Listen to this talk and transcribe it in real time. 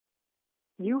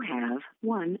You have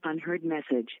one unheard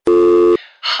message.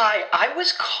 Hi, I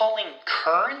was calling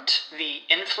Current, the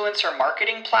influencer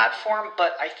marketing platform,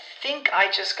 but I think I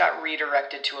just got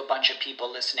redirected to a bunch of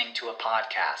people listening to a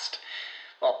podcast.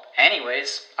 Well,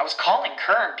 anyways, I was calling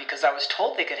Current because I was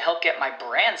told they could help get my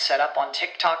brand set up on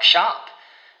TikTok Shop,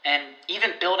 and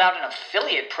even build out an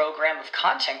affiliate program of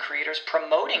content creators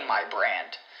promoting my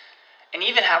brand, and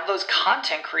even have those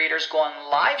content creators go on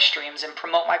live streams and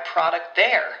promote my product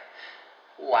there.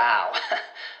 Wow,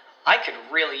 I could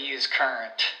really use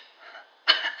Current.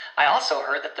 I also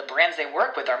heard that the brands they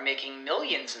work with are making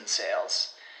millions in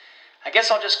sales. I guess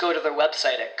I'll just go to their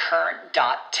website at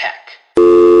current.tech.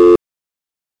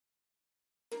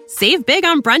 Save big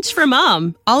on brunch for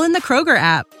mom, all in the Kroger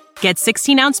app. Get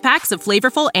 16-ounce packs of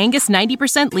flavorful Angus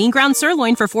 90% lean ground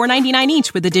sirloin for $4.99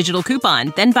 each with a digital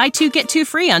coupon. Then buy 2, get 2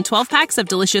 free on 12 packs of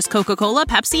delicious Coca-Cola,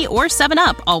 Pepsi, or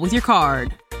 7-Up, all with your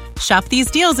card. Shop these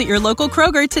deals at your local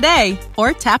Kroger today,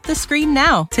 or tap the screen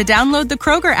now to download the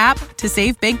Kroger app to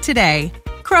save big today.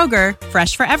 Kroger,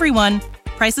 fresh for everyone.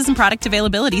 Prices and product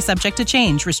availability subject to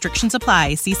change. Restrictions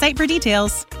apply. See site for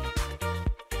details.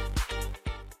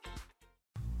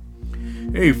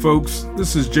 Hey folks,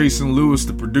 this is Jason Lewis,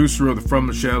 the producer of the From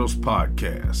the Shadows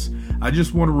podcast. I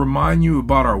just want to remind you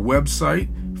about our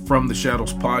website,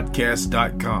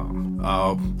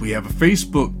 FromTheShadowsPodcast.com. We have a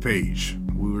Facebook page.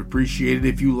 We would appreciate it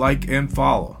if you like and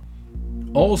follow.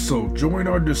 Also, join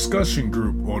our discussion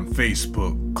group on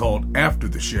Facebook called After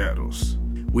the Shadows.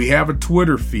 We have a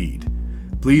Twitter feed.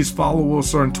 Please follow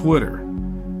us on Twitter.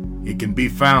 It can be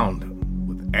found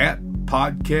with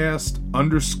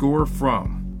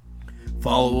 @podcast_from.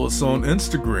 Follow us on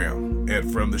Instagram at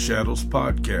From the Shadows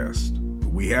Podcast.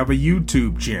 We have a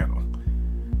YouTube channel.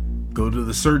 Go to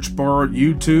the search bar at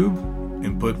YouTube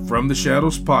and put From the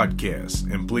Shadows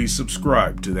Podcast, and please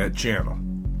subscribe to that channel.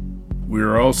 We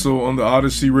are also on the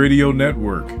Odyssey Radio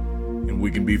Network, and we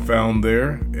can be found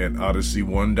there at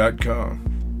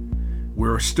odyssey1.com.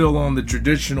 We're still on the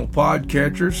traditional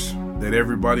podcatchers that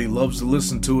everybody loves to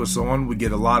listen to us on. We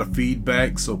get a lot of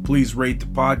feedback, so please rate the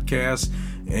podcast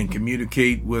and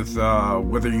communicate with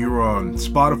whether you're on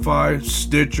Spotify,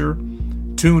 Stitcher,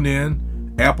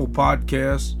 TuneIn, Apple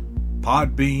Podcasts,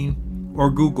 Podbean, or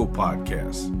Google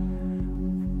Podcasts.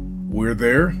 We're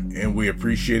there, and we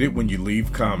appreciate it when you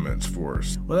leave comments for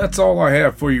us. Well, that's all I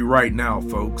have for you right now,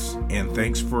 folks, and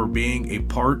thanks for being a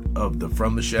part of the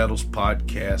From the Shadows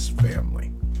podcast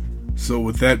family. So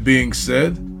with that being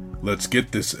said, let's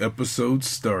get this episode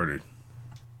started.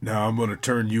 Now I'm going to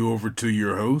turn you over to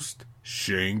your host,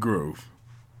 Shane Grove.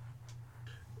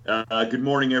 Good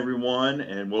morning, everyone,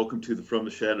 and welcome to the From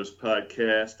the Shadows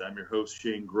podcast. I'm your host,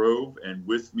 Shane Grove, and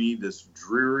with me this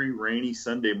dreary, rainy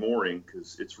Sunday morning,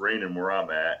 because it's raining where I'm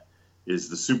at, is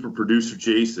the super producer,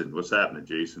 Jason. What's happening,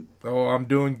 Jason? Oh, I'm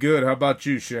doing good. How about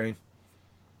you, Shane?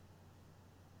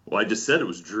 Well, I just said it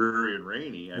was dreary and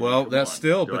rainy. But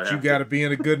you got to be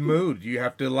in a good mood. You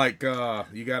have to,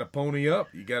 you got to pony up.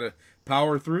 You got to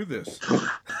power through this.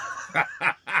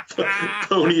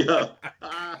 Pony up.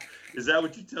 Is that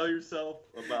what you tell yourself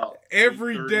about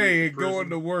every day and going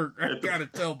to work? I gotta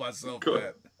tell myself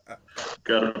that.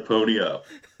 Gotta pony up.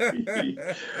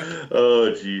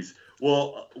 Oh, geez.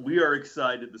 Well, we are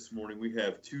excited this morning. We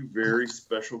have two very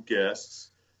special guests.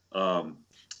 And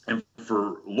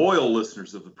for loyal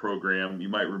listeners of the program, you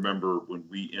might remember when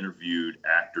we interviewed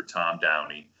actor Tom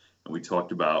Downey, and we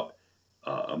talked about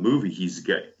a movie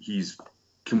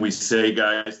can we say,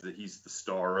 guys, that he's the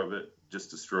star of it?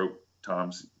 Just to stroke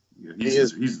Tom's.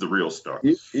 He's the real star.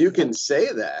 You can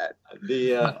say that.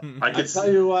 I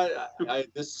tell you what,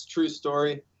 this is a true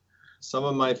story. Some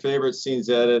of my favorite scenes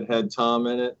edit had Tom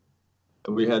in it,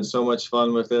 and we had so much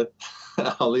fun with it.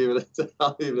 I'll leave it as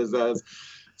that.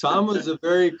 Tom was a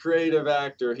very creative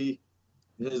actor.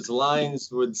 His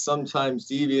lines would sometimes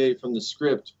deviate from the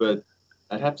script, but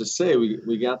I'd have to say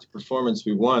we got the performance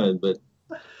we wanted, but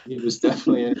he was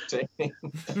definitely entertaining.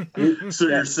 So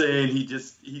you're saying he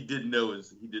didn't know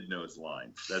his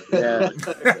lines.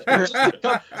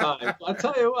 I'll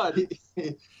tell you what,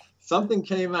 something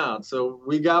came out, so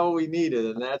we got what we needed,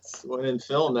 and that's when in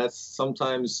film, that's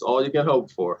sometimes all you can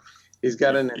hope for. He's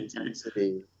got an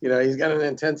intensity. He's got an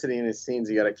intensity in his scenes.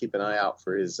 You got to keep an eye out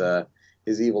for his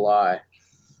evil eye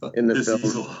in the film.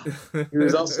 He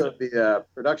was also the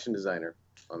production designer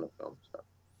on the film. So.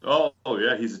 Oh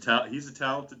yeah, he's a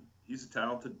talented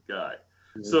guy.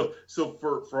 Mm-hmm. So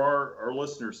for our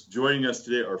listeners, joining us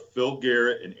today are Phil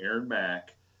Garrett and Aaron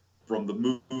Mack from the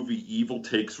movie Evil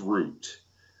Takes Root.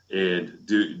 And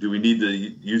do we need to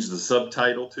use the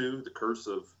subtitle too? The Curse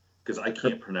of, because I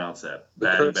can't pronounce that. The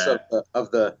Curse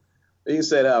of the You can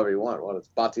say it however you want. What it's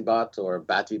Batibat or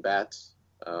Batibat.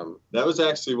 That was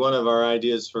actually one of our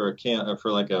ideas for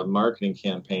a marketing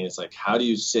campaign. It's like, how do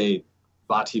you say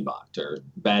Batibat or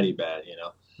Batibat? You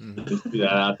know, just do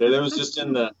that out there. There was just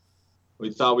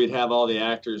we thought we'd have all the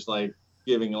actors like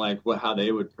giving like how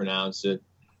they would pronounce it.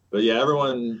 But yeah,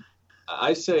 everyone,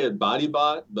 I say it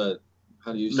Bodybot, but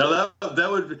how do you say it?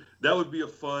 That would be a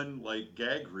fun like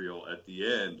gag reel at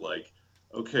the end. Like,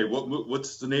 okay,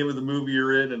 what's the name of the movie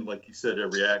you're in? And like you said,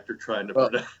 every actor trying to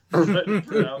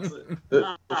pronounce it.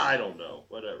 I don't know,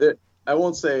 whatever. I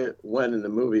won't say when in the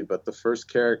movie, but the first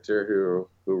character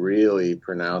who really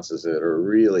pronounces it or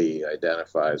really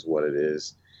identifies what it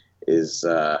is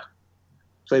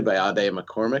played by Ade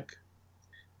McCormick.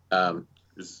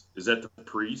 Is that the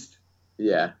priest?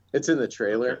 Yeah, it's in the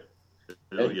trailer.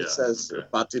 Okay. It says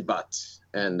Batibat,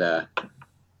 and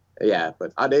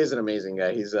but Ade's an amazing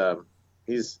guy. He's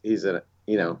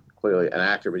clearly an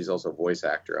actor, but he's also a voice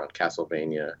actor on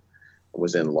Castlevania,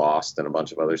 was in Lost and a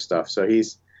bunch of other stuff. So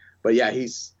it's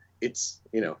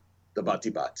the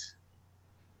Batibat.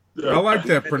 I like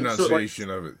that pronunciation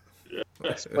of it.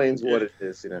 Explains what it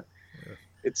is, Yeah.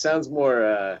 It sounds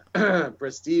more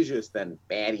prestigious than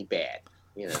Batty Bat,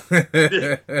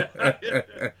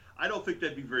 I don't think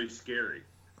that'd be very scary.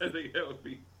 I think that would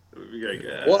be like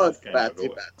one Batty,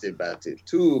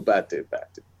 two Batty.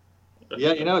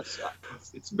 Yeah,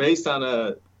 it's based on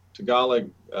a Tagalog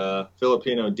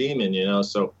Filipino demon,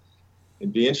 so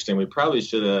it'd be interesting. We probably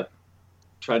should have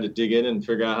tried to dig in and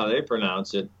figure out how they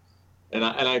pronounce it. And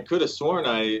I could have sworn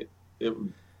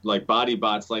like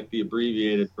Bodybot's like the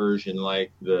abbreviated version,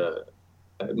 like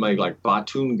it might like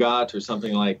Batungat or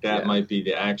something like that might be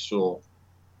the actual.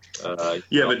 But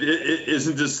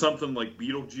isn't this something like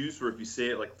Beetlejuice, where if you say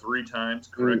it like 3 times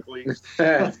correctly, he's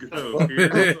gonna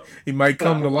appear? He might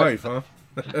come to life, huh?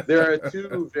 There are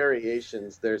 2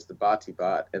 variations. There's the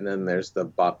Batibat, and then there's the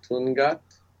Batungat.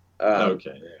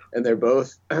 Okay. And they're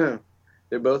both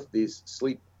these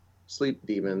sleep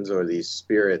demons or these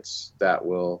spirits that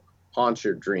will haunt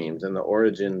your dreams, and the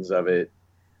origins of it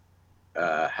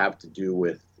have to do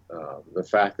with the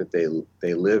fact that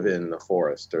they live in the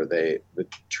forest, or the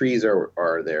trees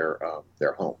are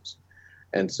their homes,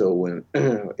 and so when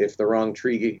if the wrong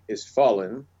tree is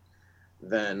fallen,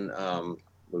 then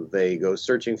they go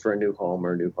searching for a new home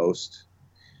or a new host.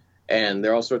 And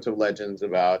there are all sorts of legends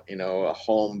about, a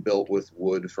home built with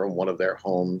wood from one of their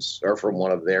homes or from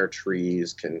one of their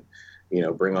trees can,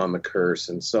 bring on the curse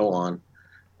and so on.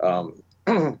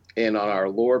 And on our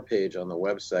lore page on the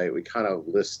website, we kind of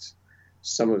list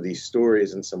some of these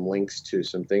stories and some links to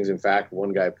some things. In fact,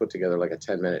 one guy put together like a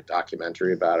 10-minute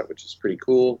documentary about it, which is pretty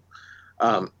cool.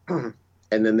 And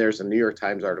then there's a New York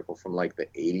Times article from like the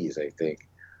 80s, I think,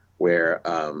 where,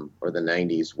 or the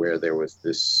 90s, where there was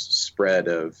this spread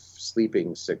of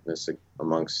sleeping sickness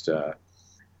amongst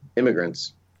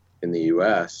immigrants in the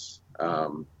U.S.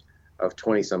 Of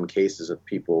 20-some cases of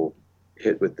people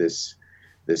hit with this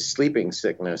sleeping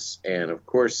sickness. And of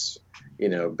course,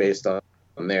 based on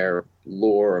their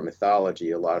lore or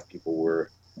mythology, a lot of people were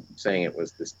saying it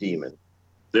was this demon.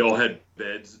 They all had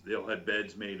beds. They all had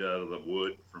beds made out of the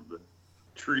wood from the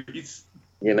trees.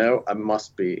 It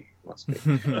must be.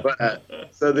 But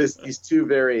so there's these 2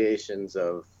 variations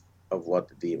of what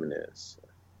the demon is.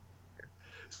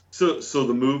 So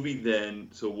the movie then.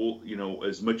 So we'll,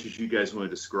 as much as you guys want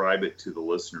to describe it to the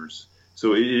listeners.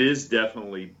 So it is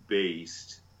definitely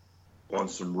based on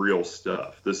some real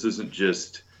stuff. This isn't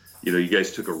just, you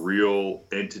guys took a real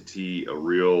entity, a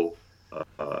real,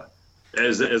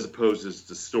 as opposed to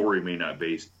the story may not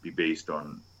be based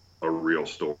on a real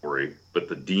story, but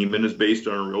the demon is based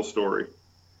on a real story.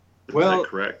 Is that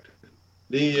correct?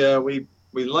 We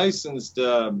licensed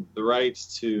the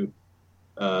rights to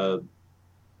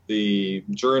the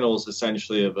journals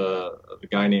essentially of a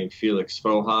guy named Felix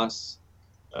Fojas.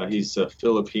 He's a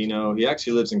Filipino. He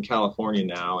actually lives in California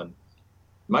now, and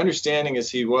my understanding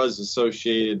is he was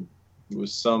associated with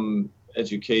some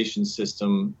education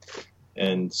system,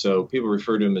 and so people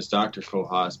refer to him as Dr.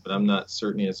 Fojas, but I'm not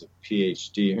certain he has a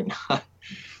PhD or not.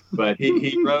 But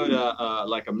he wrote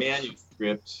a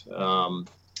manuscript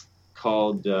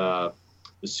called The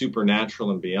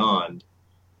Supernatural and Beyond,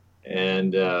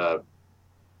 and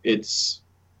it's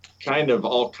kind of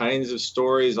all kinds of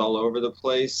stories all over the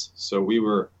place. So we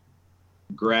were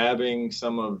grabbing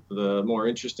some of the more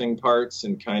interesting parts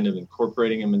and kind of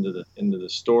incorporating them into the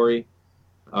story.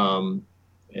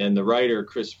 And the writer,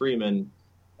 Chris Freeman,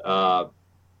 had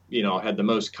the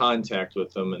most contact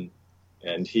with them,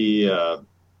 and he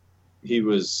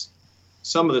was,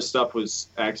 some of the stuff was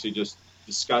actually just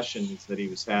discussions that he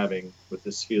was having with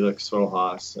this Felix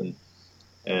Fojas, and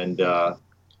And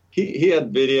he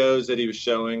had videos that he was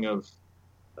showing of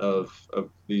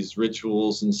these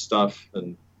rituals and stuff,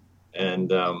 and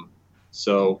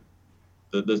so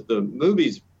the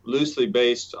movie's loosely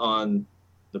based on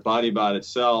the Body Bot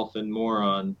itself, and more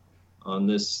on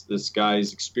this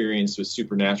guy's experience with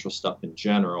supernatural stuff in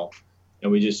general.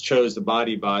 And we just chose the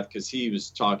Body Bot because he was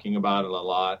talking about it a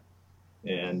lot,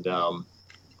 and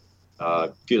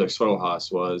Felix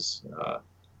Fojas was,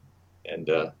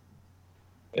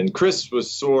 and Chris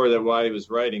was sore that while he was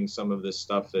writing some of this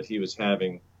stuff that he was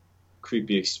having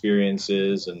creepy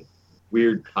experiences and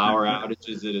weird power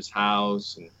outages at his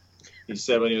house. And he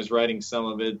said when he was writing some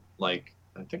of it, like,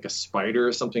 I think a spider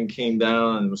or something came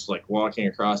down and was like walking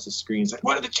across the screen. He's like,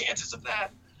 what are the chances of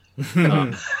that?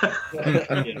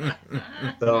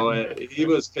 So he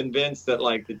was convinced that,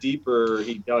 like, the deeper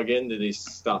he dug into this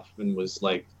stuff and was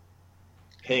like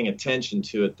paying attention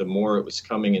to it, the more it was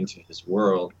coming into his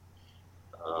world.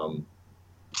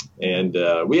 And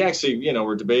we actually,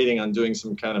 we're debating on doing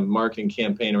some kind of marketing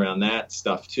campaign around that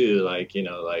stuff too. Like,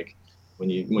 like when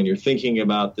you're thinking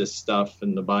about this stuff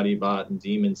and the Body Bot and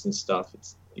demons and stuff,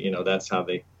 it's, that's how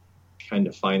they kind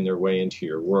of find their way into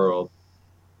your world.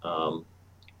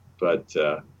 But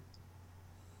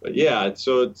yeah,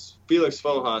 so it's Felix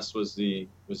Fojas was the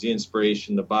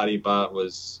inspiration. The Body Bot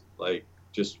was like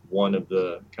just one of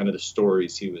the kind of the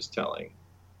stories he was telling.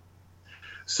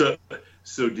 So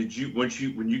did you, when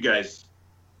you guys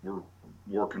were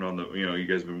working on you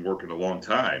guys have been working a long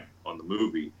time on the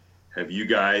movie, have you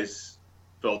guys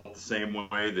felt the same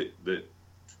way that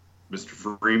Mr.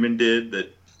 Freeman did,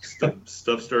 that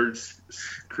stuff started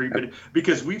creeping?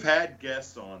 Because we've had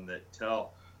guests on that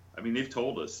they've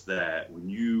told us that when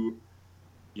you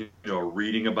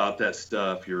reading about that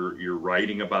stuff, you're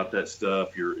writing about that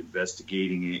stuff, you're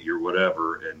investigating it, you're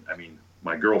whatever. And I mean,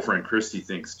 my girlfriend Christy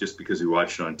thinks just because we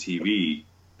watched it on TV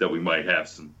that we might have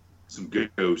some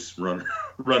ghosts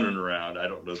running around. I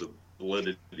don't know the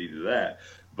validity to that,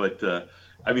 but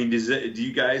I mean, do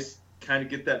you guys kind of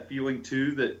get that feeling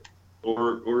too, that,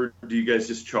 or do you guys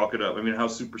just chalk it up? I mean, how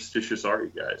superstitious are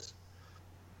you guys?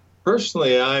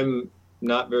 Personally, I'm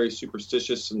not very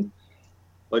superstitious, and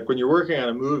like when you're working on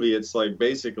a movie, it's like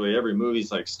basically every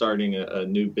movie's like starting a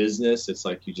new business. It's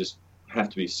like you just have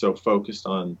to be so focused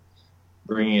on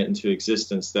bringing it into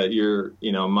existence that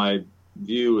my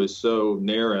view is so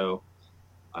narrow.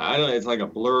 I don't know, it's like a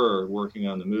blur working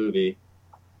on the movie.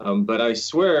 But I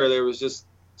swear there was just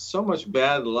so much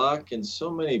bad luck and so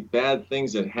many bad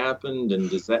things that happened,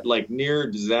 and like near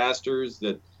disasters,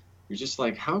 that you're just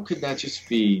like, how could that just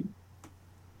be?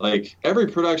 Like, every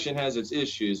production has its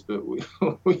issues, but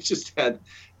we just had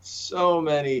so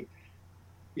many,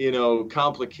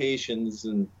 complications.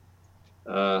 And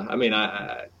I mean,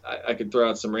 I could throw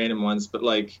out some random ones, but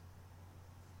like,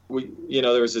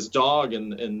 there was this dog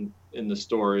in the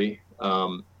story,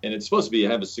 and it's supposed to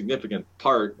have a significant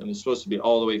part, and it's supposed to be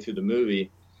all the way through the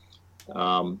movie.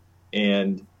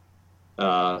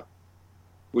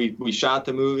 We shot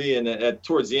the movie, and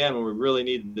towards the end, when we really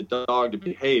needed the dog to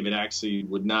behave, it actually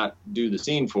would not do the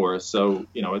scene for us. So,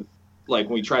 like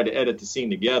when we tried to edit the scene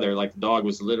together, like the dog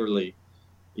was literally,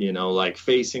 like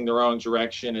facing the wrong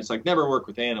direction. It's like, never work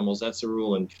with animals. That's a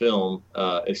rule in film,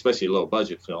 especially low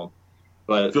budget film.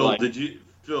 But Phil, did you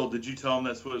tell him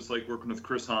that's what it's like working with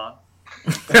Chris Hahn?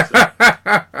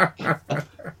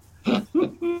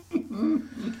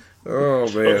 Oh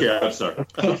man. Okay, I'm sorry.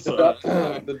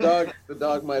 The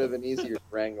dog might have been easier to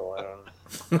wrangle. I don't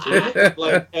know.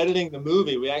 Like editing the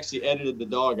movie, we actually edited the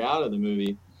dog out of the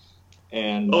movie,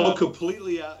 and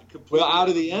completely out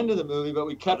of the end of the movie, but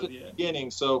we kept it at the beginning.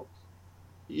 So,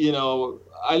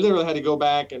 I literally had to go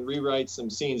back and rewrite some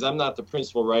scenes. I'm not the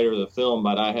principal writer of the film,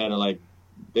 but I had to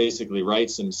basically write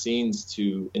some scenes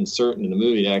to insert into the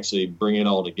movie to actually bring it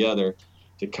all together,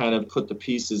 to kind of put the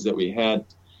pieces that we had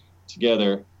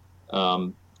together.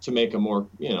 To make a more,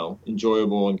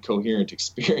 enjoyable and coherent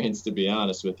experience, to be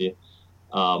honest with you.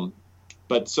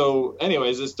 But so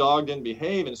anyways, this dog didn't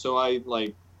behave. And so I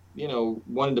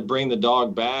wanted to bring the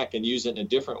dog back and use it in a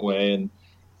different way.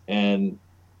 And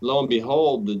lo and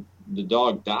behold, the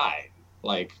dog died.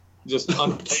 Like, just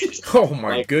oh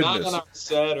my goodness. Not on our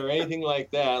set or anything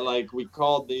like that. Like, we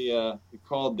called the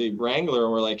wrangler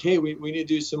and we're like, hey, we need to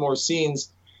do some more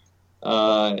scenes.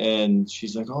 And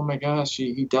she's like, oh my gosh,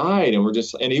 he died. And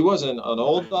and he wasn't an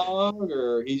old dog,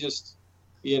 or he just,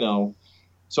 so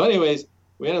anyways,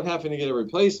 we ended up having to get a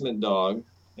replacement dog.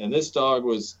 And this dog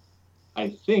was, I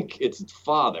think, its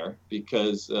father,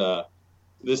 because,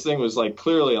 this thing was like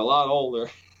clearly a lot older.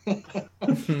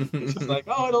 It's just like,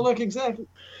 oh, it'll look exactly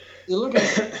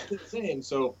the same.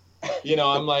 So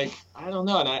I'm like, I don't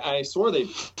know. And I swore they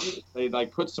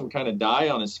like put some kind of dye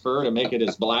on his fur to make it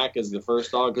as black as the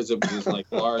first dog, because it was this like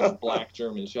large black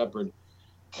German Shepherd.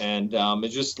 And it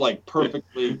just like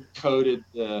perfectly coated.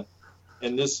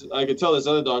 And this, I could tell this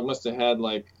other dog must have had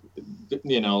like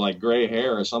gray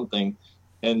hair or something.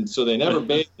 And so they never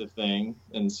bathed the thing.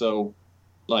 And so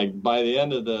like by the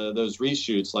end of those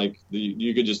reshoots, like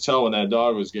you could just tell when that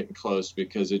dog was getting close,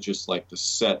 because it just like the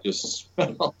set just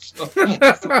smelled. So hopefully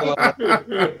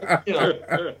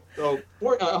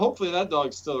that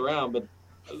dog's still around. But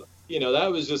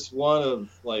that was just one of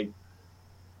like,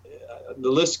 the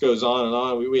list goes on and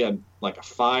on. We had like a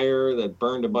fire that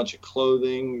burned a bunch of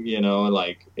clothing,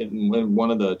 like in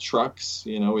one of the trucks.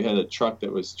 We had a truck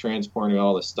that was transporting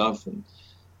all the stuff, and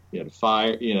you had a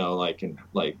fire,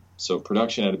 so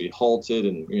production had to be halted,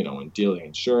 and and dealing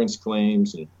insurance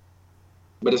claims.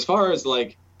 But as far as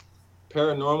like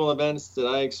paranormal events that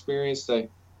I experienced, I'd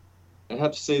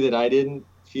have to say that I didn't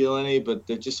feel any, but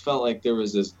it just felt like there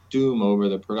was this doom over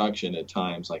the production at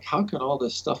times. Like, how could all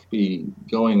this stuff be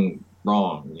going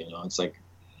wrong? It's like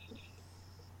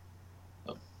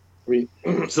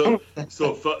so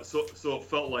it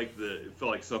felt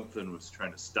like something was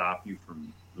trying to stop you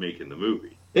from making the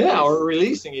movie. Yeah, or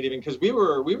releasing it even, because we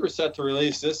were set to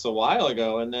release this a while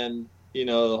ago, and then the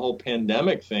whole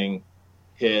pandemic thing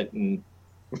hit, and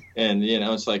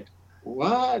it's like,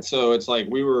 what? So it's like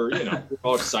we were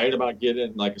all excited about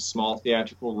getting like a small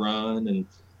theatrical run,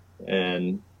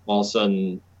 and all of a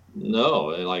sudden, no,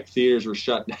 like theaters were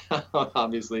shut down.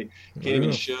 Obviously, can't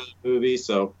even show the movie.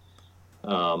 So,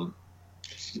 our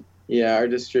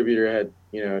distributor had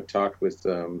talked with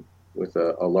a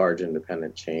large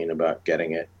independent chain about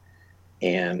getting it,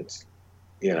 and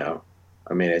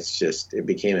it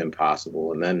became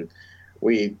impossible. And then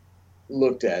we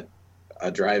looked at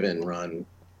a drive-in run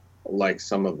like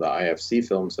some of the IFC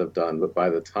films have done, but by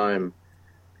the time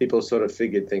people sort of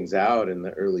figured things out in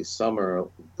the early summer,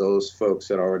 those folks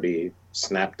had already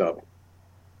snapped up.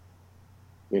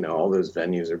 All those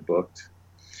venues are booked.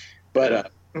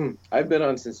 But I've been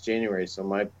on since January, so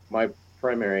my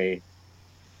primary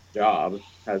job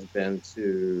has been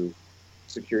to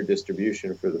secure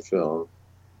distribution for the film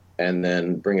and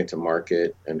then bring it to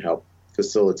market and help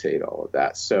facilitate all of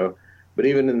that. So, but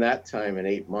even in that time, in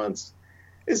 8 months,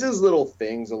 it's just little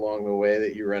things along the way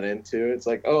that you run into. It's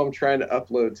like, oh, I'm trying to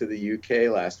upload to the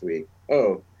UK last week.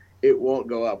 Oh, it won't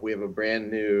go up. We have a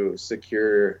brand new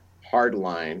secure hard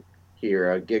line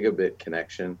here, a gigabit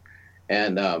connection.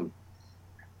 And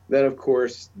then, of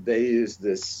course, they use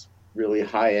this really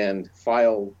high-end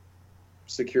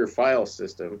secure file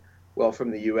system. Well,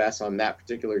 from the US on that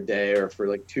particular day or for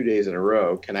like 2 days in a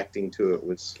row, connecting to it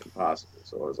was impossible.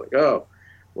 So I was like, oh,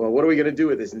 well, what are we going to do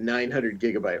with this 900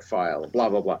 gigabyte file? Blah,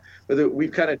 blah, blah. But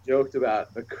we've kind of joked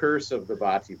about the curse of the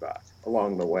BatiBot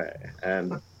along the way.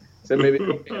 And so maybe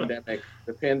the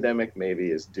pandemic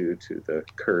maybe is due to the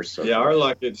curse of our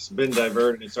luck, it's been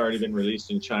diverted. It's already been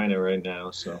released in China right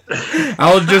now. So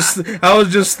I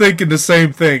was just thinking the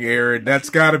same thing, Aaron. That's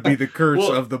got to be the curse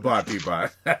of the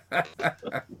BatiBot.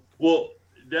 Well,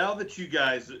 now that you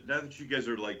guys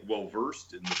are like well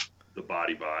versed in the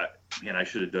BatiBot, man, I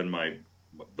should have done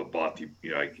the Bati.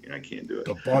 I can't do it.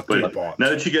 The BatiBot. But now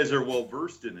that you guys are well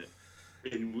versed in it,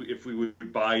 and if we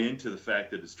would buy into the fact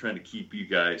that it's trying to keep you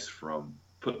guys from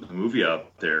putting the movie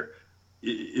out there,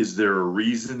 is there a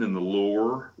reason in the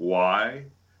lore why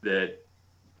that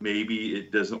maybe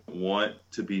it doesn't want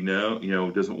to be known?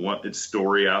 Doesn't want its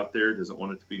story out there? Doesn't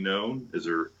want it to be known? Is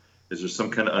there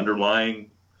some kind of underlying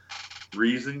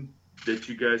reason that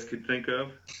you guys could think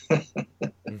of?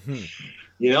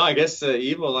 I guess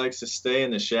evil likes to stay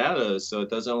in the shadows, so it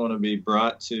doesn't want to be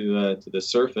brought to the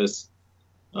surface.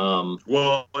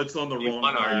 Well, it's on the wrong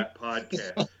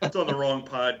podcast. It's on the wrong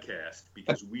podcast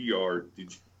because we're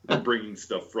bringing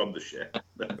stuff from the shadow.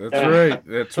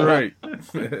 That's right.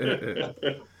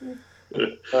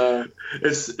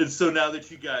 It's so now that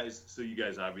you guys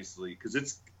obviously, because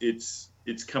it's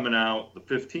coming out the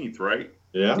 15th, right?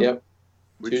 Yeah. Yep.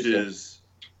 Which is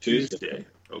Tuesday.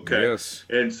 Okay. Yes.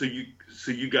 And so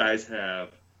you guys have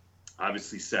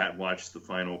obviously sat and watched the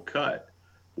final cut.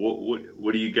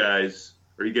 What do you guys?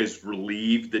 Are you guys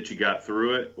relieved that you got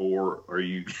through it, or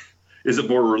is it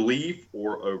more relief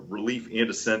or a relief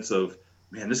and a sense of,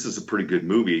 man, this is a pretty good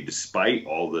movie despite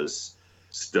all this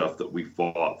stuff that we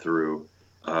fought through?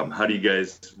 How do you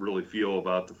guys really feel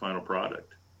about the final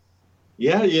product?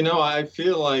 Yeah, I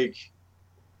feel like,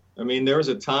 there was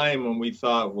a time when we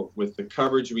thought with the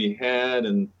coverage we had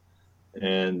and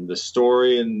and the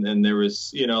story, and there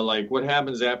was, you know, like what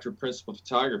happens after principal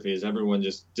photography is everyone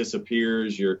just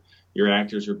disappears. Your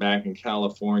actors are back in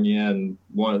California, and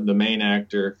one of the main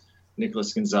actor,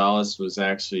 Nicholas Gonzalez, was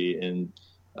actually in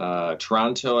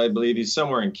Toronto, I believe. He's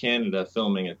somewhere in Canada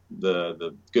filming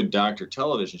the Good Doctor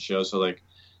television show. So like,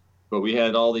 but we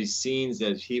had all these scenes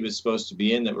that he was supposed to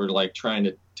be in that were like trying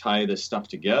to tie this stuff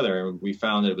together, and we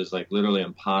found that it was like literally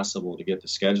impossible to get the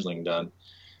scheduling done.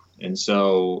 And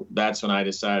so that's when I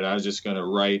decided I was just going to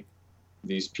write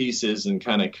these pieces and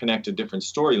kind of connect a different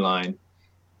storyline.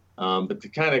 But to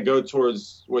kind of go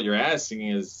towards what you're asking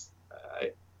is,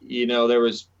 you know, there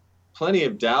was plenty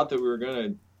of doubt that we were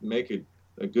going to make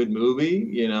a good movie,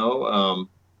 you know,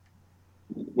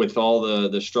 with all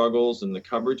the struggles and the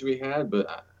coverage we had.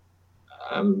 But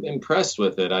I'm impressed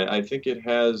with it. I think it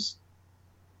has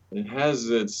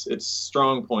its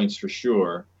strong points for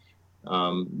sure.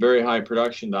 Very high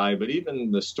production value, but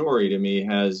even the story to me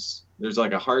there's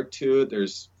like a heart to it.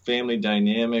 There's family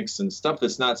dynamics and stuff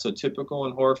that's not so typical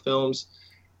in horror films.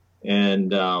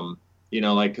 And, you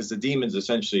know, like, cause the demon's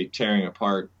essentially tearing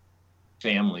apart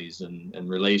families and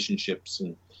relationships.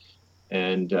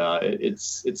 And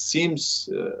it seems,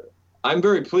 I'm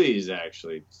very pleased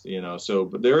actually, you know,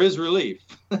 but there is relief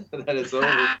that it's over.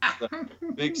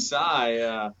 A big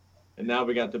sigh. And now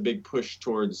we got the big push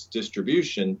towards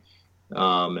distribution.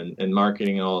 And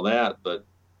marketing and all that, but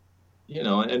you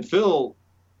know, and Phil,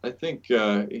 I think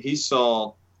he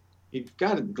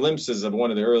got glimpses of one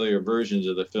of the earlier versions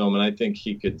of the film, and I think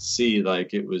he could see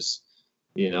like it was,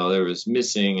 you know, there was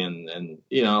missing, and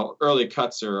you know, early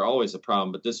cuts are always a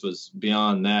problem, but this was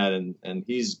beyond that, and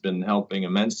he's been helping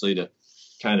immensely to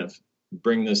kind of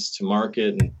bring this to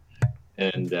market,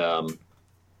 and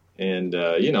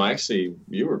you know, actually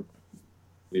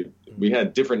we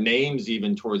had different names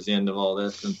even towards the end of all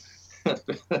this, and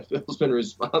Phil's been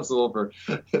responsible for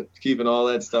keeping all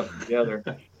that stuff together.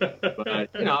 But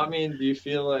you know, I mean, do you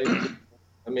feel like,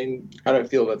 I mean, how do I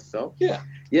feel about the film?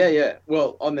 Yeah.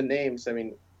 Well, on the names, I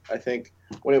mean, I think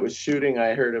when it was shooting,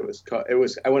 I heard it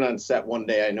was. I went on set one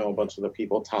day. I know a bunch of the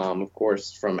people. Tom, of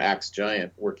course, from Axe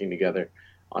Giant, working together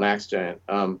on Axe Giant.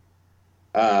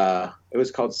 It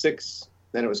was called Six.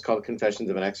 Then it was called Confessions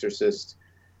of an Exorcist.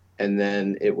 And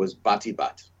then it was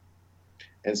Batibat.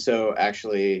 And so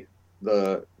actually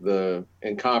the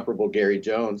incomparable Gary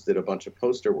Jones did a bunch of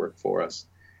poster work for us.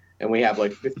 And we have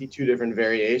like 52 different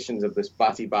variations of this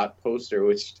Batibat poster,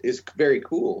 which is very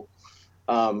cool.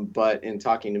 But in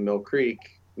talking to Mill Creek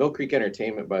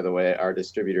Entertainment, by the way, our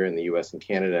distributor in the US and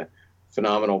Canada,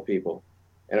 phenomenal people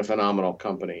and a phenomenal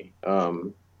company.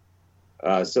 So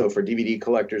for DVD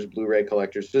collectors, Blu-ray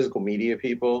collectors, physical media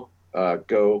people,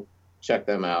 go check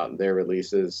them out, their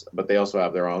releases, but they also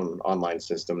have their own online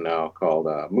system now called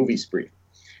Movie Spree.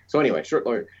 So anyway, short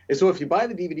lawyer. So if you buy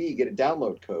the DVD, you get a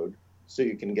download code so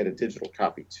you can get a digital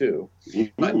copy too. Ooh,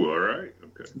 all right.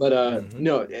 Okay. But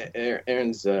no,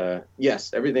 Aaron's,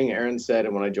 yes, everything Aaron said.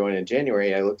 And when I joined in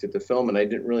January, I looked at the film and I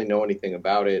didn't really know anything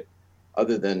about it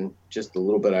other than just the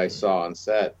little bit I saw on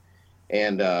set.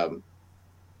 And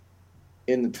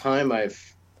in the time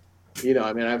you know,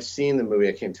 I mean, I've seen the movie.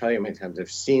 I can't tell you how many times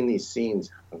I've seen these scenes.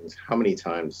 How many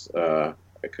times I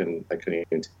couldn't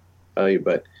even tell you.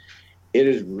 But it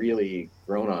has really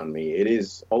grown on me. It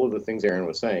is all of the things Aaron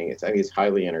was saying. I think it's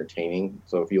highly entertaining.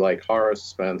 So if you like horror,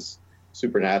 suspense,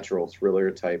 supernatural,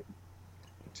 thriller type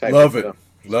love of it,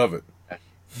 love it.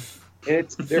 And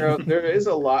there is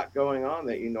a lot going on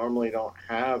that you normally don't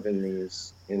have in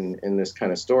these in this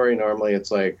kind of story. Normally,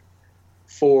 it's like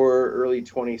 4 early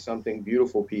 20-something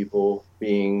beautiful people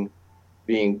being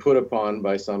put upon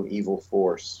by some evil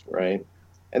force, right?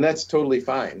 And that's totally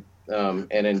fine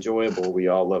and enjoyable. We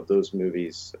all love those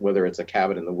movies, whether it's a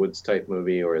Cabin in the Woods type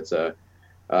movie or it's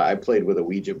I played with a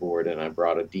Ouija board and I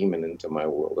brought a demon into my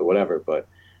world or whatever. But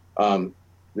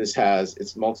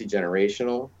it's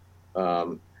multi-generational.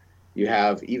 You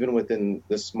have, even within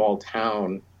the small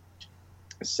town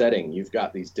setting, you've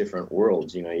got these different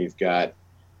worlds. You know, you've got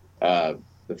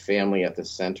the family at the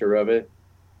center of it,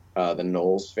 the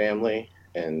Knowles family,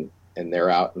 and they're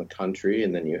out in the country.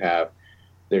 And then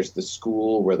there's the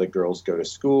school where the girls go to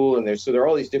school, and there are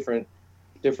all these different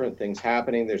things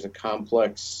happening. There's a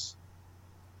complex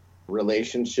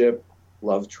relationship,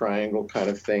 love triangle kind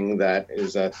of thing that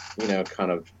is a, you know,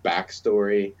 kind of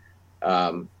backstory.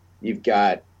 You've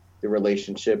got the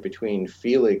relationship between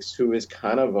Felix, who is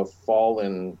kind of a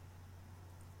fallen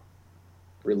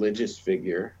religious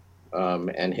figure,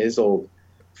 and his old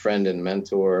friend and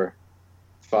mentor,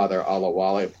 Father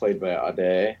Alawale, played by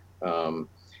Ade.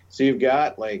 So you've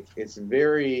got, like, it's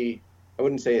very, I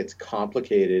wouldn't say it's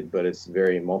complicated, but it's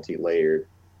very multi-layered.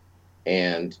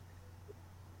 And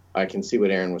I can see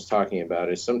what Aaron was talking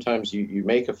about is sometimes you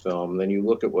make a film, then you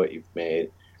look at what you've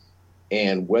made,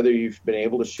 and whether you've been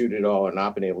able to shoot it all or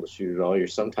not been able to shoot it all, you're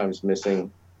sometimes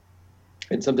missing,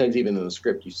 and sometimes even in the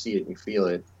script you see it and you feel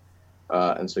it,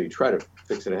 and so you try to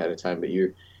fix it ahead of time, but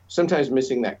you're sometimes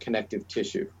missing that connective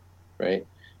tissue, right?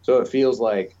 So it feels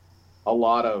like a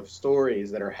lot of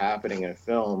stories that are happening in a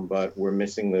film, but we're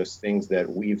missing those things that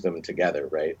weave them together,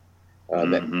 right?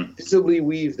 That visibly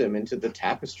weave them into the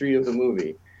tapestry of the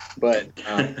movie. But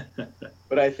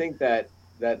I think that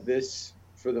this,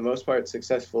 for the most part,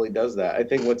 successfully does that. I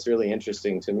think what's really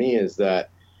interesting to me is that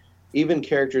even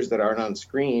characters that aren't on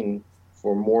screen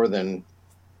for more than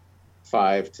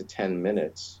 5 to 10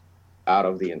 minutes out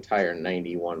of the entire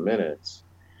 91 minutes,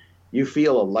 you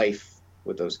feel a life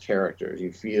with those characters.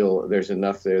 You feel there's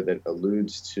enough there that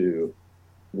alludes to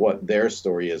what their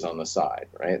story is on the side,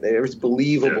 right? It's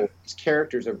believable. Yeah. These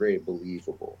characters are very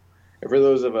believable. And for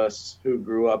those of us who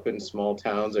grew up in small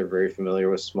towns, are very familiar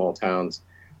with small towns,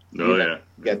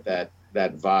 get that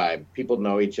vibe. People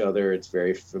know each other. It's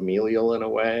very familial in a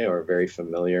way, or very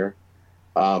familiar.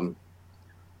 But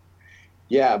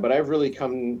I've really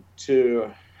come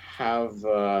to have,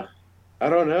 I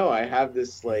don't know, I have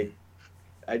this, like,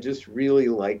 I just really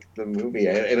like the movie,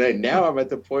 now I'm at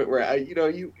the point where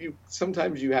you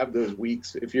sometimes you have those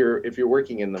weeks if you're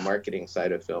working in the marketing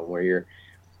side of film where you're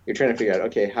trying to figure out,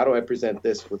 okay, how do I present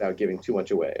this without giving too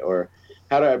much away, or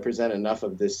how do I present enough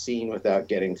of this scene without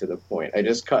getting to the point. I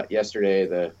just cut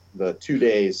yesterday the 2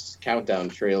 days countdown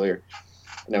trailer,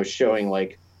 and I was showing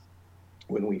like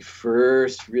when we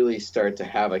first really start to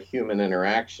have a human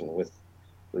interaction with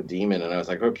the demon, and I was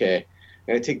like, okay,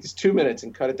 I'm going to take this 2 minutes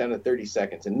and cut it down to 30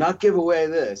 seconds and not give away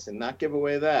this and not give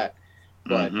away that,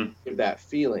 but give that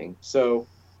feeling. So,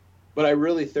 but I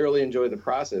really thoroughly enjoy the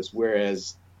process,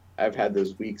 whereas I've had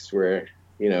those weeks where,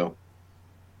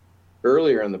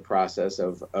 earlier in the process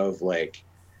of like,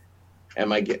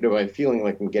 am I feeling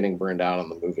like I'm getting burned out on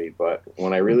the movie? But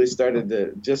when I really started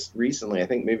to, just recently, I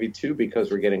think maybe too,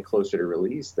 because we're getting closer to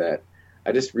release, that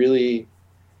I just really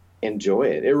enjoy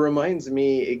it. It reminds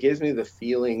me, it gives me the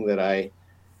feeling that I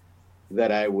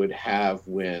would have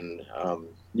when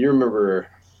you remember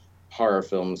horror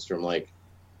films from, like,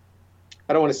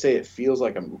 I don't want to say it feels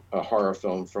like a horror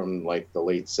film from like the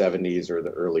late 70s or the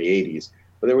early 80s,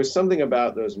 but there was something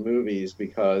about those movies,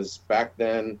 because back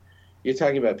then you're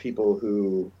talking about people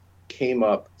who came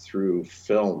up through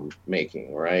film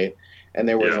making, right? And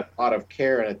there was a lot of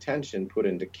care and attention put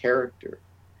into character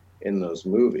in those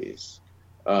movies.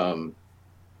 And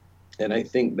I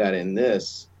think that in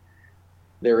this,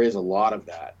 there is a lot of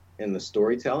that in the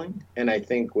storytelling. And I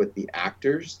think with the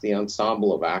actors, the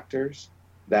ensemble of actors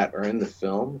that are in the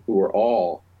film, who are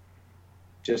all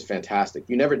just fantastic.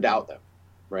 You never doubt them,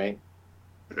 right?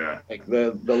 Yeah. Like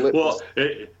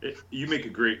you make a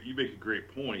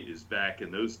great point. Is back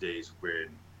in those days when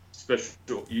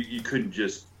you couldn't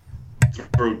just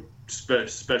throw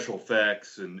special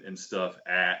effects and stuff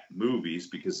at movies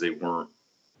because they weren't,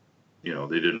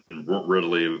 weren't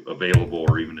readily available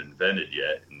or even invented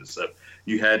yet. And stuff,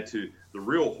 you had to. The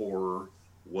real horror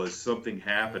was something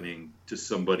happening to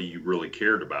somebody you really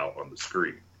cared about on the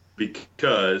screen,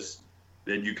 because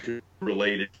then you could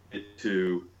relate it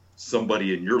to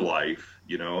somebody in your life,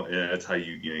 and that's how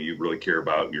you really care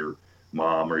about your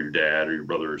mom or your dad or your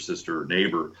brother or sister or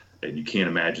neighbor, and you can't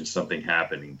imagine something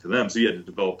happening to them. So you had to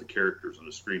develop the characters on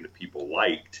the screen that people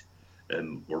liked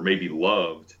or maybe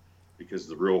loved, because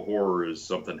the real horror is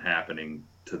something happening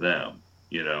to them,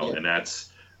 and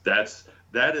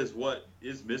that is what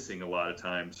is missing a lot of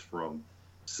times from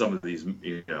some of these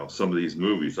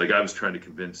movies. Like, I was trying to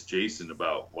convince Jason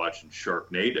about watching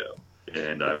Sharknado,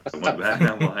 and I went back and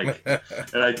I'm like,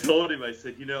 and I told him, I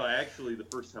said, I actually, the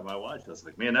first time I watched it, I was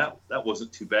like, man, that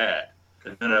wasn't too bad.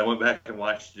 And then I went back and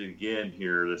watched it again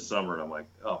here this summer, and I'm like,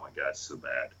 oh my God, it's so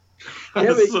bad.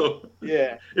 It's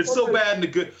so bad in a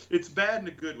good. It's bad in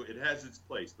a good way. It has its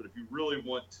place, but if you really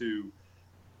want to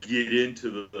get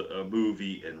into the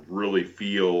movie and really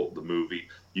feel the movie,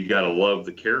 you got to love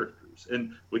the characters.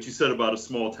 And what you said about a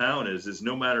small town is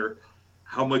no matter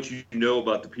how much you know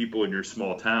about the people in your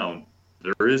small town,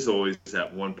 there is always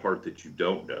that one part that you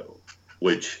don't know,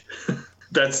 which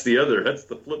that's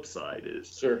the flip side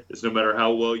is. Sure. It's no matter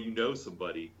how well you know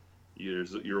somebody,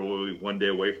 you're only one day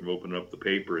away from opening up the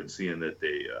paper and seeing that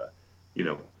they,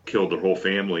 killed their whole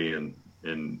family and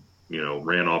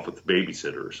ran off with the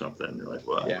babysitter or something. You're like,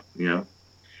 well,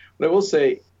 But I will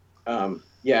say, and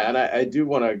I do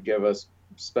want to give us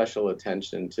special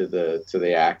attention to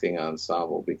the acting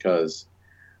ensemble, because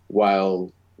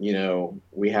while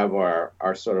we have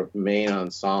our sort of main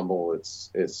ensemble,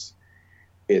 it's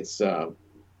it's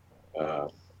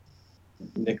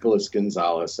Nicholas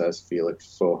Gonzalez as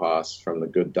Felix Fojas from The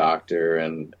Good Doctor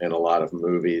and a lot of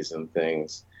movies and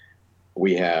things.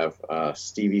 We have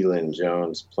Stevie Lynn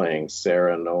Jones playing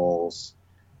Sarah Knowles,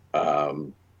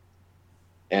 and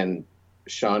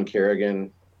Sean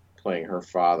Kerrigan playing her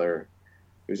father,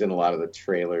 who's in a lot of the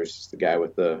trailers, the guy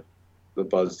with the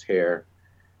buzzed hair.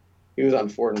 He was on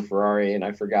Ford and Ferrari, and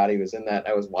I forgot he was in that.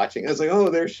 I was watching. I was like, oh,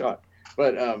 there's Sean.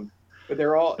 But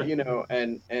they're all,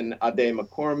 and Ade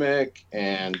McCormick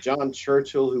and John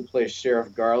Churchill, who plays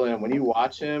Sheriff Garland. When you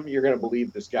watch him, you're going to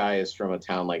believe this guy is from a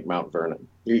town like Mount Vernon.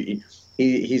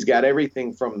 He's got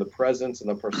everything from the presence and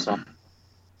the persona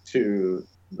to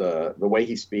the way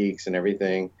he speaks and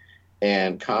everything.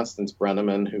 And Constance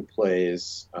Brenneman, who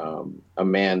plays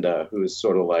Amanda, who is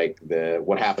sort of like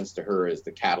what happens to her is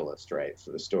the catalyst, right,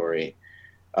 for the story.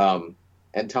 And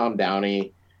Tom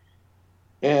Downey.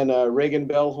 And Reagan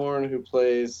Bellhorn, who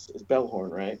plays Bellhorn,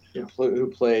 right? Yeah. Who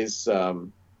plays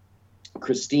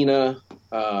Christina.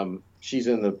 She's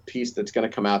in the piece that's going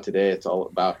to come out today. It's all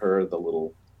about her, the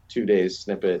little 2 days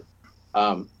snippet.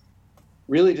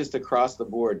 Really just across the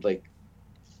board.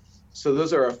 So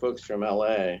those are our folks from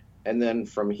L.A. And then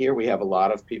from here, we have a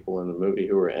lot of people in the movie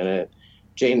who are in it.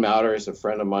 Jane Mauder is a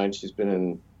friend of mine. She's been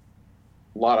in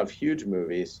a lot of huge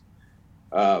movies.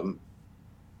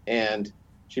 And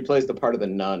she plays the part of the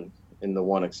nun in the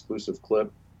one exclusive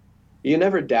clip. You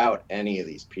never doubt any of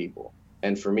these people.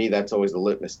 And for me, that's always the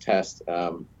litmus test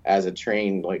as a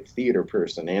trained theater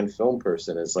person and film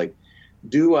person is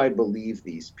do I believe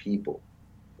these people,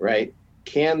 right?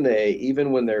 Can they,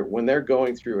 even when they're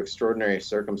going through extraordinary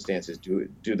circumstances, do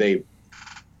they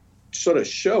sort of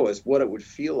show us what it would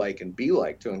feel like and be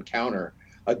like to encounter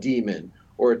a demon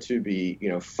or to be,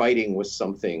 fighting with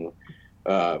something,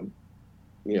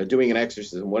 doing an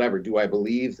exorcism, whatever? Do I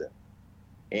believe them?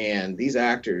 And these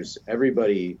actors,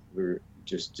 everybody was,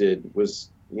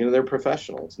 they're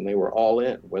professionals and they were all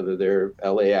in, whether they're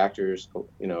LA actors,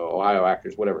 Ohio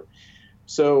actors, whatever.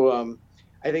 So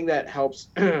I think that helps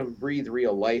breathe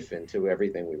real life into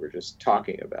everything we were just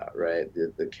talking about, right?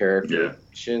 The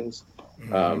characterizations,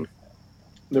 the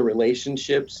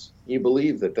relationships. You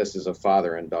believe that this is a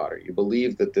father and daughter. You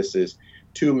believe that this is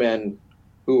two men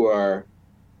who are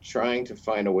trying to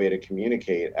find a way to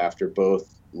communicate after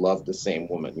both love the same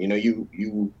woman.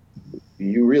 You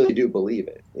really do believe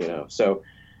it, So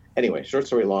anyway, short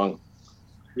story long.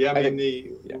 Yeah, I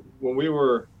mean, when we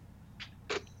were,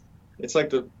 it's like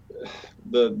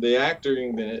the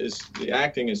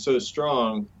acting is so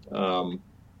strong.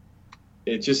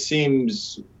 It just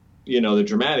seems, the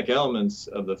dramatic elements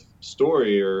of the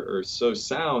story are so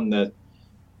sound that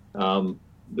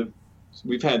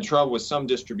we've had trouble with some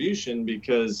distribution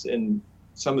because in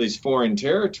some of these foreign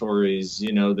territories,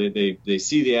 they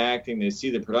see the acting, they see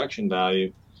the production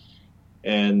value,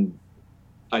 and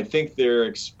I think they're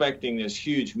expecting this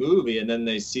huge movie, and then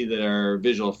they see that our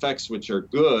visual effects, which are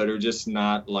good, are just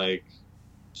not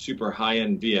super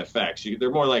high-end VFX.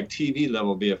 They're more like TV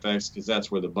level VFX because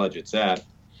that's where the budget's at.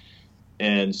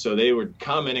 And so they were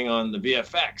commenting on the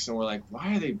VFX, and we're like,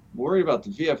 why are they worried about the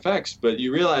VFX? But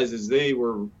you realize as they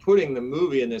were putting the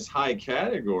movie in this high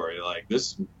category,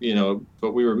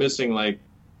 but we were missing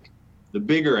the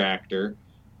bigger actor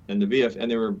and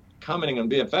and they were commenting on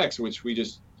VFX, which we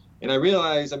just, and I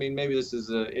realize, maybe this is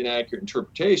an inaccurate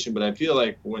interpretation, but I feel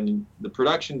like when the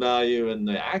production value and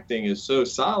the acting is so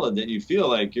solid that you feel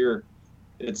like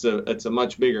it's a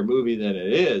much bigger movie than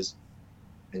it is.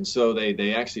 And so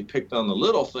they actually picked on the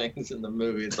little things in the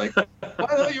movie. It's like, why the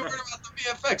hell are you worried about the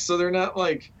VFX? So they're not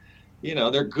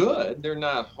they're good. They're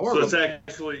not horrible. So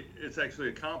it's actually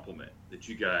a compliment that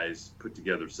you guys put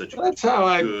together such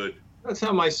good. That's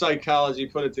how my psychology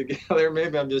put it together.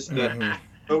 Maybe I'm just.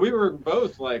 But we were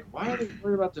both like, why are they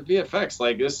worried about the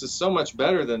VFX? This is so much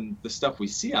better than the stuff we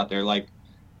see out there.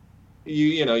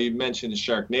 You mentioned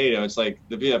Sharknado. It's like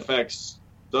the VFX.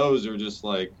 Those are just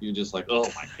you're just oh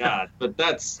my god! But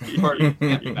that's part of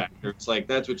the factor. It's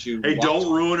that's what you. Hey, don't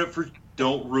ruin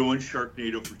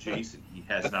Sharknado for Jason. He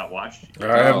has not watched it.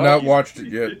 I have not watched it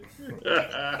yet.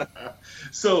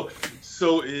 So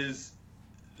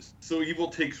Evil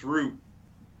Takes Root.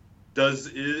 It's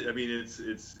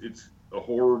a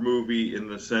horror movie in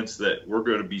the sense that we're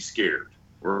going to be scared,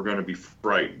 we're going to be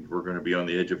frightened, we're going to be on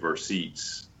the edge of our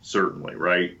seats. Certainly,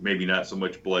 right? Maybe not so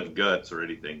much blood and guts or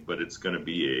anything, but it's going to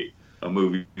be a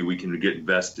movie we can get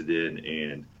invested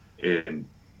in, and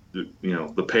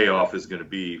the payoff is going to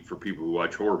be for people who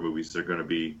watch horror movies. They're going to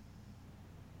be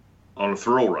on a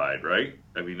thrill ride, right?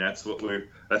 That's what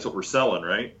we're selling,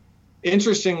 right?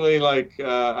 Interestingly, like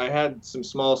I had some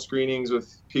small screenings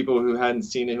with people who hadn't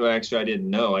seen it, who actually I didn't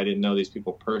know these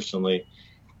people personally,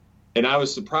 and I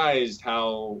was surprised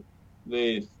how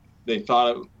they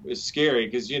thought it was scary,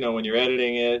 because when you're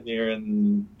editing it, you're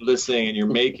listening, and you're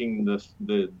making the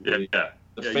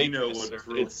fake.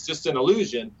 It's just an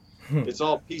illusion. It's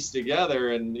all pieced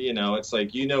together, and it's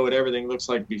like what everything looks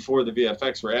like before the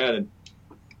VFX were added.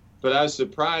 But I was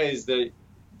surprised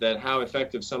that how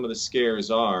effective some of the scares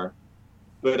are.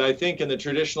 But I think in the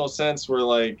traditional sense,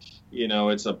 where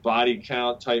it's a body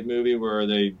count type movie where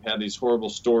they have these horrible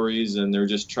stories and they're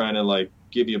just trying to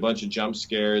give you a bunch of jump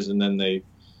scares, and then they,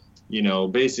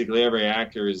 basically every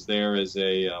actor is there as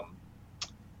a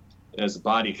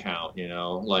body count.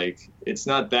 It's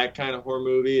not that kind of horror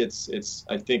movie.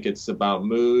 I think it's about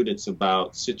mood. It's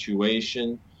about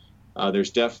situation. There's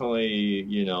definitely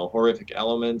horrific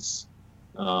elements,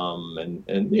 and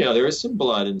there is some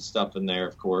blood and stuff in there,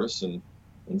 of course, and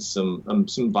some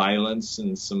violence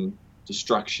and some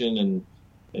destruction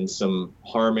and some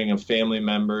harming of family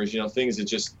members, things that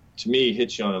just, to me,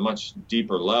 hit you on a much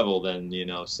deeper level than,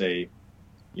 say,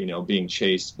 being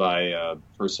chased by a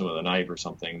person with a knife or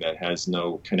something that has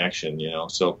no connection,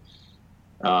 So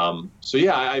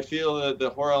yeah, I feel that the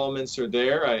horror elements are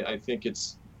there. I think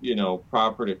it's,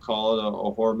 proper to call it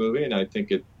a horror movie, and I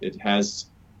think it has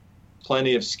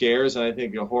plenty of scares, and I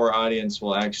think a horror audience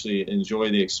will actually enjoy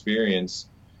the experience.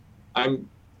 I'm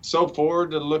so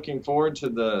looking forward to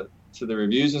the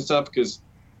reviews and stuff, because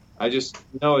I just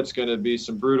know it's going to be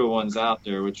some brutal ones out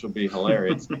there, which will be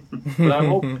hilarious. But I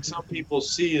hope some people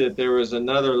see that there was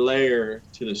another layer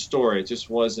to the story. It just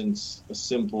wasn't a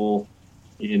simple,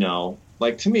 to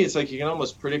me, it's like you can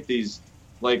almost predict these,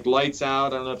 like Lights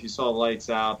Out. I don't know if you saw Lights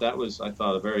Out. That was, I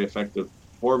thought, a very effective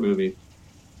horror movie.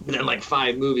 And then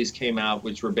 5 movies came out,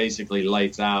 which were basically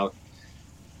Lights Out.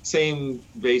 Same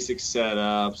basic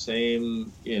setup,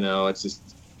 same, it's just,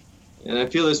 and I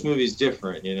feel this movie's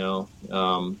different, and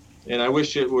I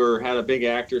wish it had a big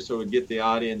actor so it would get the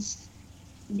audience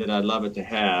that I'd love it to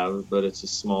have, but it's a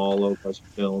small, low-budget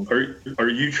film. Are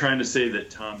you trying to say that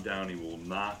Tom Downey will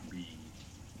not be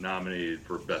nominated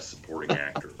for Best Supporting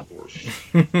Actor?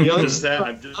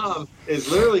 Tom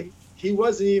is literally, he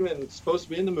wasn't even supposed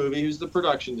to be in the movie. He was the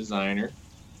production designer,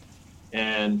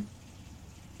 and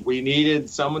we needed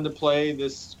someone to play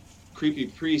this creepy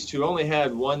priest who only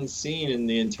had one scene in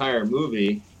the entire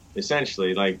movie,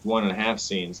 essentially, 1.5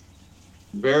 scenes.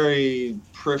 Very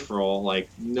peripheral,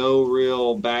 no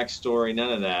real backstory,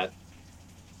 none of that.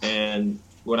 And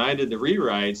when I did the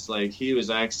rewrites, he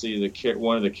was actually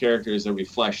one of the characters that we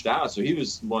fleshed out. So he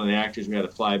was one of the actors we had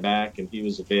to fly back, and he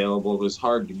was available. It was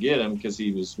hard to get him because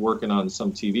he was working on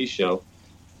some TV show.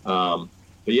 But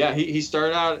yeah, he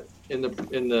started out in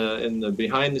the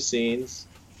behind the scenes.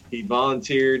 He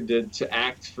volunteered to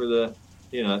act for the,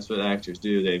 that's what actors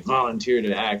do. They volunteer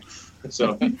to act.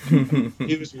 So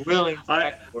he was willing to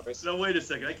act for us. No, wait a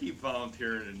second. I keep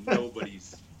volunteering and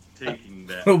nobody's taking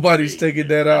that. Nobody's taking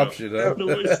that option.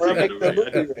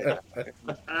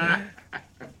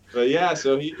 But yeah,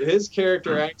 so his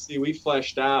character actually we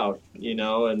fleshed out,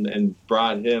 and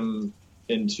brought him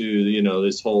into,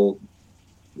 this whole,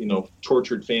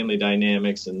 tortured family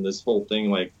dynamics and this whole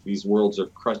thing, these worlds are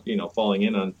crushed, falling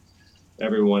in on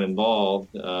everyone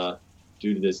involved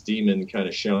due to this demon kind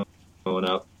of showing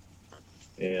up.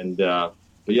 And but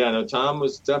yeah, no, Tom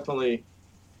was definitely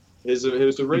his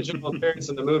original appearance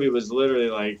in the movie was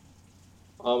literally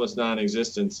almost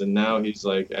non-existent, and now he's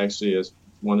actually as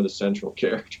one of the central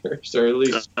characters, or at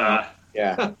least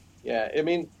yeah. I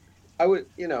mean, I would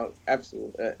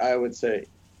absolutely, I would say,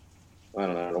 I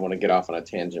don't know, I don't want to get off on a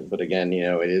tangent, but again,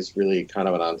 it is really kind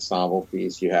of an ensemble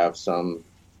piece. You have some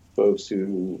folks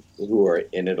who are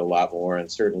in it a lot more,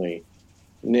 and certainly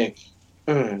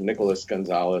Nicholas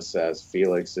Gonzalez as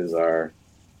Felix is our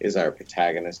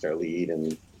protagonist, our lead,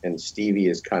 and Stevie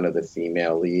is kind of the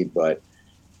female lead. But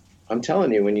I'm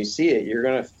telling you, when you see it, you're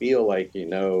gonna feel like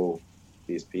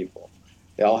these people.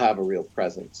 They all have a real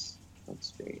presence on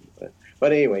screen.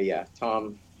 But anyway, yeah,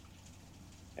 Tom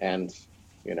and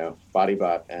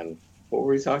Bodybot, and what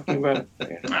were we talking about?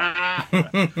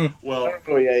 Well,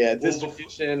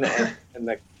 distribution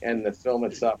and the film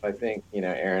itself. I think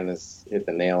Aaron has hit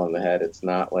the nail on the head. It's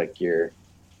not like your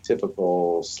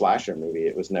typical slasher movie.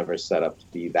 It was never set up to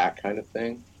be that kind of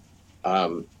thing.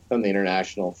 From the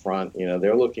international front,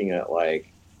 they're looking at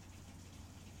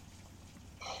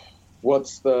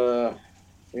what's the,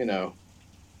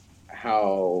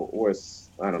 how was,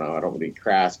 I don't know, I don't want to be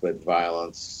crass, but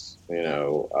violence,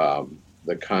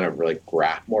 the kind of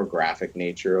more graphic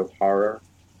nature of horror,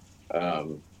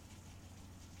 and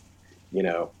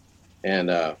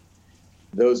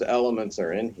those elements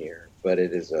are in here, but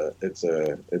it's a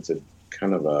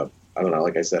kind of a, I don't know,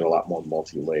 like I said, a lot more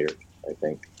multi-layered, I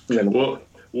think. Well,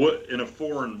 what in a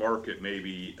foreign market,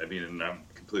 maybe, I mean, and I'm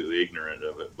completely ignorant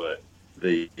of it, but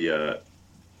the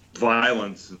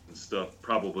violence and stuff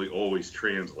probably always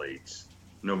translates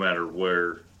no matter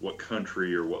what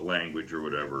country or what language or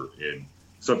whatever. And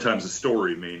sometimes the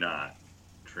story may not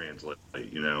translate, as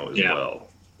well.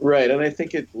 Right, and I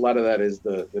think a lot of that is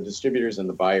the distributors and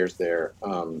the buyers there,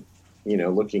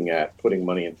 looking at putting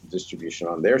money into distribution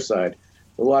on their side.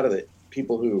 A lot of the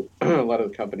people a lot of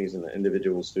the companies and the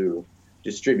individuals who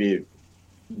distribute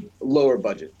lower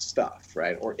budget stuff,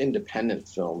 right, or independent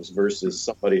films versus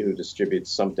somebody who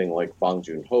distributes something like Bong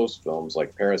Joon-ho's films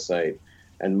like Parasite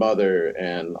and Mother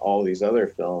and all these other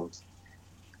films,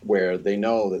 where they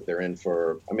know that they're in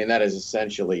for, I mean, that is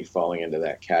essentially falling into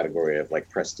that category of like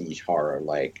prestige horror,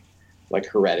 like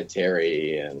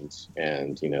Hereditary and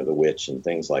The Witch and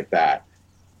things like that.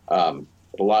 But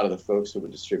a lot of the folks who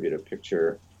would distribute a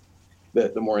picture,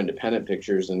 the more independent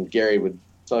pictures, and Gary would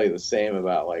tell you the same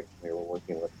about, like, we were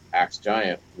working with Axe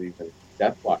Giant, even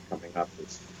Deathblock coming up.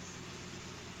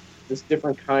 There's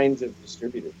different kinds of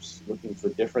distributors looking for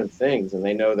different things, and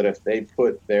they know that if they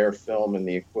put their film in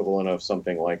the equivalent of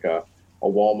something like a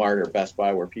Walmart or Best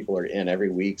Buy, where people are in every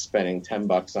week spending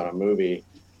 $10 on a movie,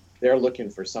 they're looking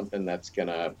for something that's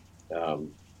gonna, I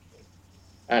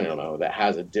don't know, that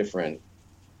has a different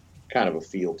kind of a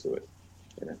feel to it.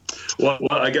 Well,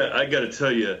 I got to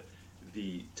tell you,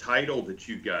 the title that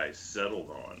you guys settled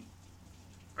on,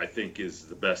 I think, is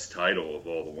the best title of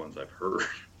all the ones I've heard.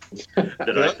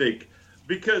 That I think,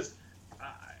 because,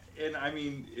 and I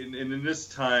mean, in this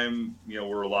time,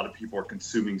 where a lot of people are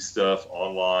consuming stuff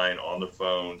online, on their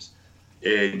phones,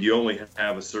 and you only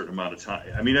have a certain amount of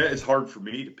time. I mean, it's hard for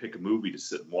me to pick a movie to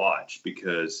sit and watch,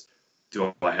 because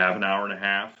do I have an hour and a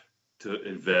half to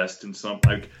invest in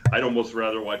something? I'd almost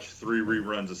rather watch 3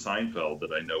 reruns of Seinfeld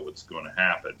that I know what's going to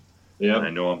happen. Yeah. And I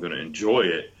know I'm going to enjoy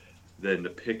it, than to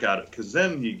pick out it. Because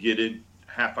then you get in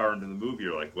half hour into the movie,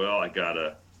 you're like, well, I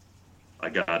gotta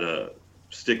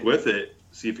stick with it,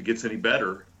 see if it gets any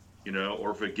better, or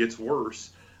if it gets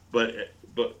worse. But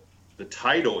the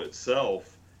title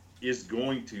itself is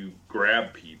going to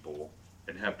grab people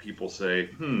and have people say,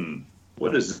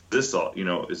 what is this all?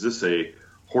 Is this a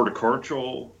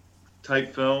horticultural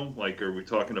type film? Like, are we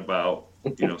talking about,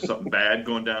 something bad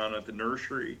going down at the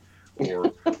nursery, or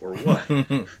what?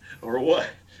 Or what?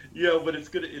 But it's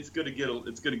gonna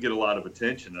get a lot of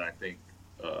attention, and I think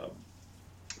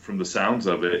from the sounds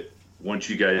of it, once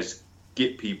you guys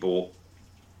get people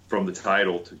from the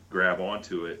title to grab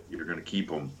onto it, you're gonna keep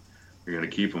them. You're gonna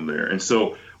keep them there, and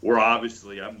so I think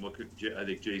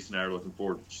Jason and I are looking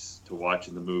forward to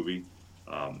watching the movie.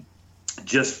 I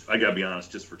gotta be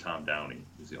honest, just for Tom Downey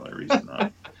is the only reason.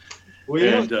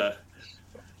 We're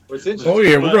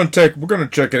gonna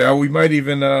check it out. We might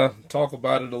even talk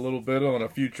about it a little bit on a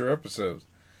future episode.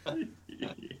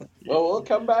 Well, we'll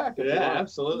come back. Yeah,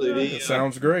 absolutely. It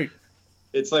sounds great.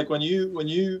 It's like when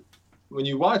you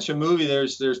watch a movie,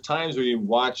 there's times where you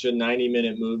watch a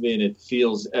 90-minute movie and it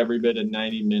feels every bit of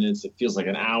 90 minutes. It feels like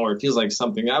an hour. It feels like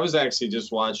something. I was actually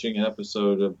just watching an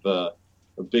episode of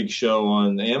a big show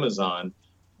on Amazon,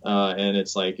 and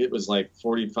it was like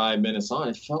 45 minutes on.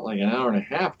 It felt like an hour and a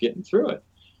half getting through it.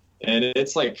 And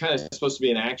it's like kind of supposed to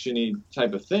be an action-y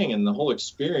type of thing, and the whole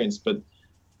experience. But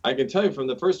I can tell you, from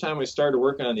the first time we started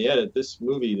working on the edit, this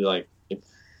movie, like,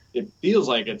 it feels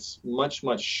like it's much,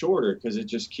 much shorter, because it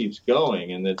just keeps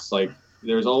going. And it's like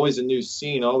there's always a new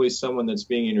scene, always someone that's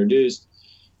being introduced.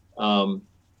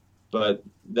 But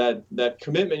that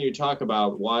commitment you talk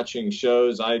about, watching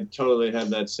shows, I totally have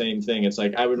that same thing. It's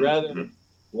like I would rather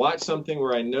watch something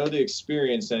where I know the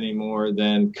experience anymore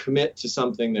than commit to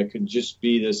something that could just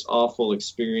be this awful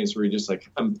experience where you're just like,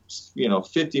 I'm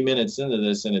 50 minutes into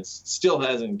this and it still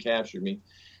hasn't captured me.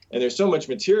 And there's so much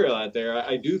material out there.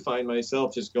 I do find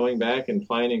myself just going back and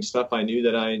finding stuff I knew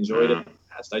that I enjoyed in the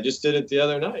past. I just did it the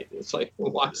other night. It's like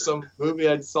watch some movie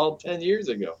I saw 10 years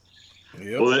ago.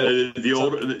 Yep. Well,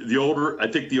 the older I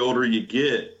think the older you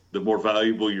get, the more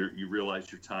valuable you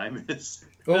realize your time is.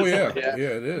 Oh yeah, yeah,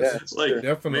 it is. Yeah, it's like,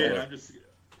 definitely. Man, I just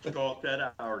chalked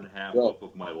that hour and a half up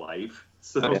of my life.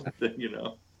 So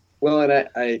Well, and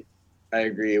I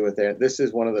agree with that. This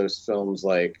is one of those films,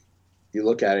 like, you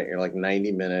look at it and you're like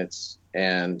 90 minutes,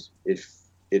 and it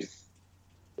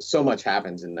so much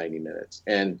happens in 90 minutes.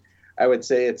 And I would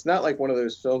say it's not like one of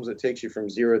those films that takes you from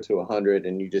 0 to 100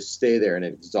 and you just stay there and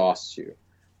it exhausts you,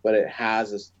 but it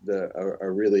has a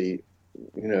really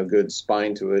good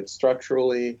spine to it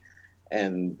structurally,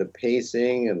 and the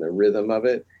pacing and the rhythm of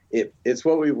it. it's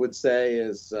what we would say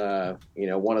is,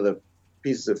 one of the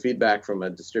pieces of feedback from a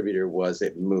distributor was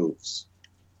it moves.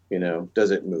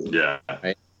 Does it move? Yeah.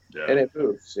 Right? Yeah. And it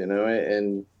moves,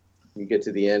 and you get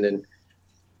to the end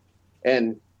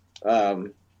and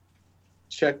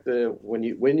check when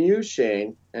you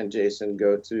Shane and Jason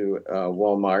go to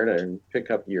Walmart and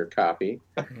pick up your copy,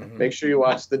 make sure you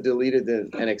watch the deleted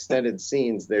and extended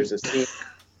scenes. There's a scene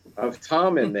of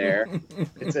Tom in there.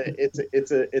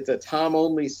 It's a Tom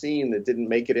only scene that didn't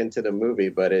make it into the movie,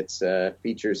 but it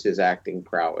features his acting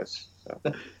prowess. So.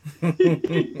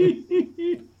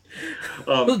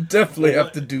 We'll definitely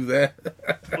have to do that.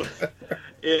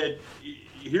 And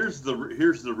here's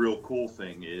the real cool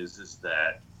thing is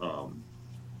that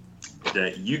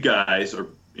that you guys are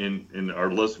in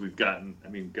our list. We've gotten. I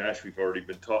mean, gosh, we've already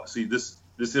been talking. See, this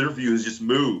interview has just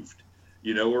moved.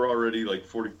 We're already like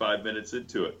 45 minutes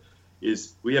into it.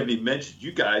 We haven't even mentioned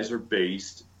you guys are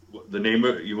based. The name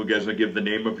of you guys want to give the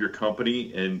name of your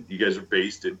company, and you guys are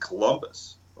based in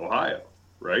Columbus, Ohio,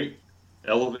 right?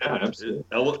 Elevate.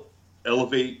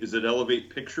 Is it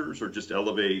Elevate Pictures or just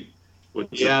Elevate?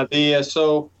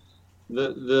 So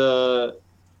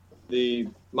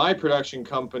my production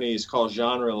company is called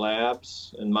Genre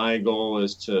Labs, and my goal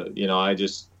is to, I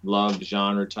just love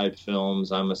genre type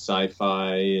films. I'm a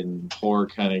sci-fi and horror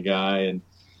kind of guy, and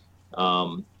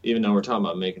even though we're talking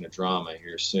about making a drama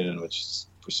here soon, which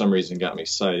for some reason got me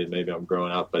excited. Maybe I'm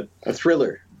growing up, but a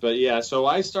thriller. But yeah, so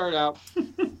I start out,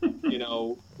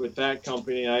 with that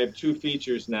company. I have 2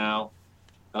 features now.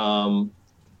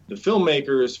 The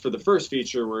filmmakers for the first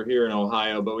feature were here in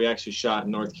Ohio, but we actually shot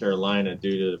in North Carolina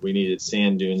due to we needed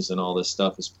sand dunes and all this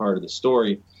stuff as part of the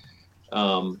story.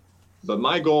 But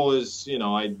my goal is,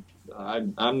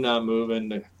 I'm not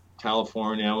moving to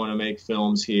California. I want to make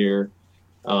films here.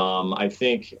 I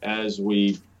think as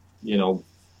we,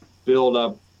 build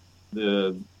up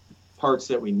the parts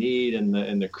that we need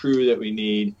and the crew that we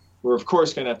need, we're of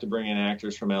course going to have to bring in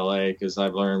actors from LA, because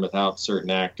I've learned without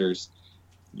certain actors,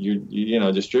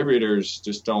 distributors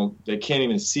just they can't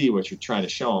even see what you're trying to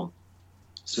show them.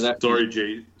 So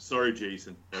sorry,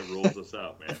 Jason, that rolls us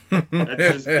out, man.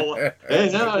 That's his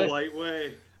polite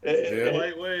way.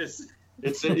 Polite ways.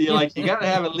 It's you got to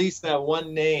have at least that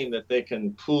one name that they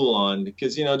can pull on,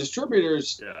 because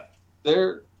distributors,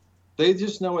 they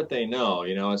just know what they know.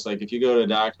 It's like if you go to a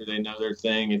doctor, they know their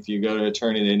thing. If you go to an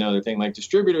attorney, they know their thing. Like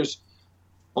distributors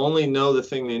only know the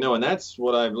thing they know, and that's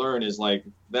what I've learned is like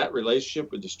that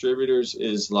relationship with distributors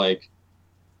is like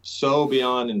so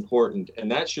beyond important,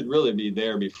 and that should really be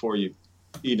there before you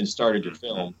even started your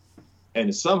film.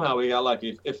 And somehow we got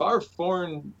lucky. If our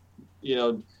foreign,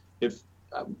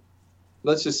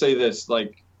 let's just say this,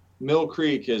 like Mill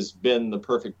Creek has been the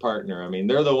perfect partner. I mean,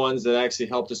 they're the ones that actually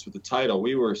helped us with the title.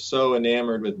 We were so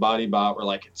enamored with Body Bot. We're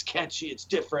like, it's catchy, it's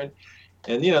different,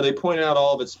 and they pointed out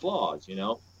all of its flaws,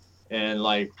 and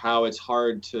like how it's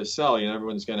hard to sell.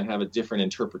 Everyone's going to have a different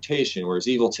interpretation, whereas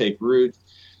Evil Take Root.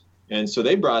 And so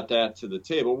they brought that to the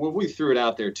table. Well, we threw it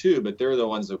out there too, but they're the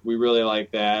ones that we really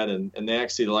like that. And they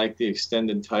actually like the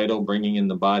extended title, bringing in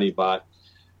the Body Bot.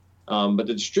 But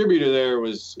the distributor there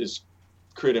is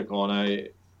critical. And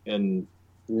I'm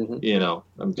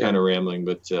kind of rambling,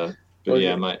 but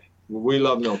we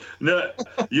love Mill. No,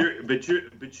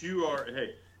 you are,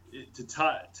 hey, to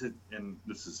tie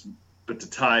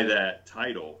that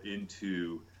title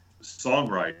into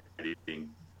songwriting,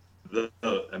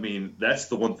 that's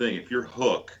the one thing. If your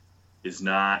hook is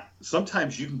not,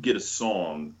 sometimes you can get a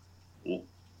song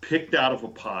picked out of a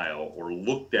pile or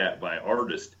looked at by an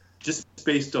artist just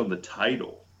based on the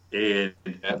title, and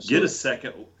get a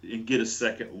second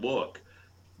look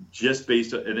just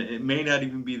based on, and it may not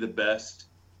even be the best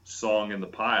song in the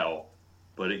pile,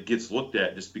 but it gets looked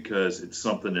at just because it's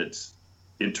something that's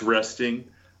interesting,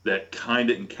 that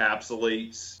kind of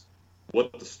encapsulates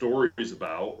what the story is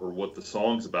about or what the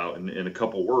song's about in a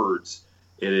couple words,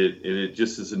 and it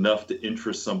just is enough to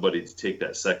interest somebody to take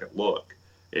that second look.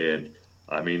 And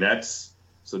that's,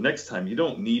 so next time you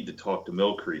don't need to talk to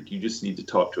Mill Creek, you just need to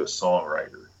talk to a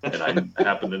songwriter. And I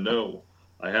happen to know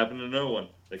one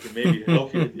that can maybe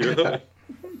help you.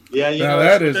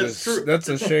 Yeah, that's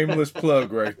a shameless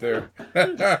plug right there.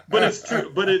 But it's true.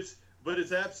 But it's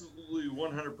absolutely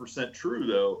 100% true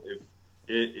though.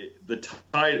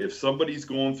 If somebody's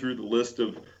going through the list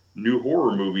of new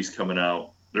horror movies coming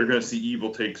out, they're going to see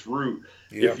Evil Takes Root.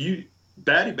 Yeah.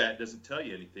 Batty Bat doesn't tell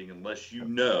you anything unless you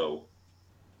know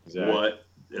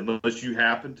unless you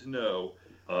happen to know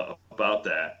about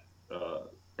that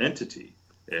entity.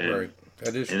 And, right.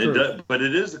 That is true. But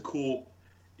it is a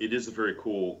very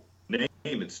cool name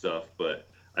and stuff. But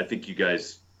I think you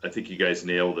guys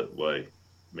nailed it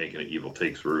making it Evil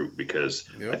Takes Root, because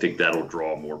I think that'll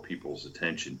draw more people's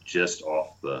attention just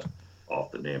off the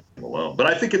name alone. But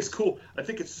I think it's cool. I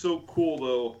think it's so cool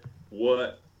though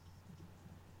what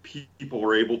people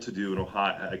are able to do in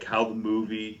Ohio, like how the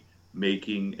movie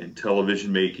making and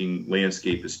television making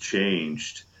landscape has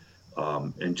changed,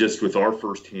 and just with our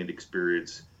firsthand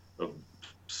experience of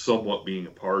somewhat being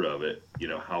a part of it,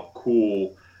 how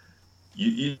cool.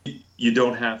 You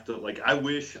don't have to, like, I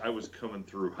wish I was coming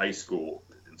through high school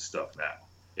and stuff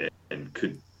now and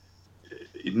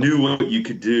knew what you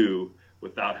could do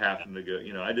without having to go,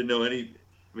 I didn't know I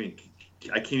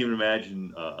can't even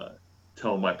imagine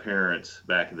telling my parents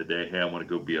back in the day, hey, I want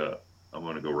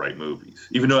to go write movies,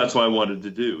 even though that's what I wanted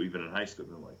to do, even in high school.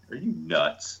 I'm like, are you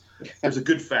nuts? There's a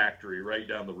good factory right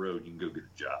down the road. You can go get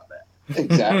a job at.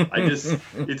 Exactly.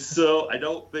 I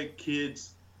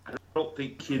don't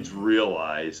think kids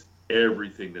realize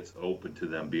everything that's open to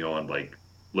them beyond, like,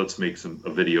 let's make a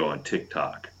video on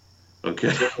TikTok.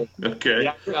 Okay. Okay.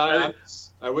 Yeah,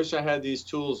 I wish I had these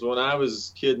tools when I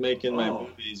was a kid making my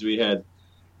movies. We had,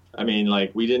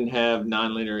 we didn't have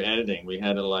nonlinear editing. We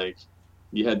had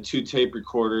you had 2 tape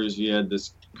recorders. You had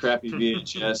this crappy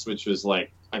VHS, which was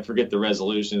like, I forget the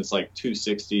resolution. It's like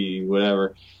 260,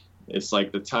 whatever. It's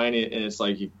like the tiny, and it's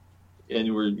like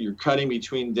you're cutting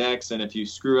between decks, and if you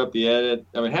screw up the edit,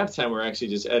 half the time we're actually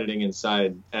just editing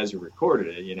inside as you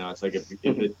recorded it. It's like if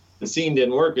the scene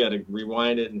didn't work, you had to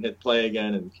rewind it and hit play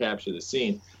again and capture the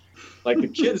scene. Like the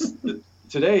kids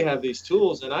today have these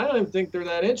tools, and I don't even think they're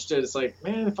that interested. It's like,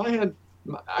 man, if I could,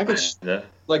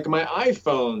 like my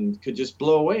iPhone could just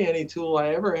blow away any tool I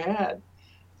ever had,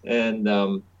 and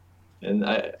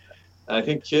I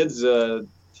think kids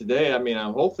today,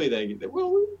 hopefully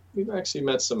we've actually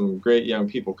met some great young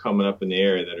people coming up in the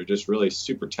area that are just really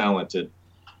super talented.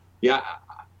 Yeah,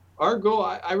 our goal,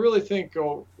 I really think,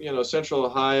 Central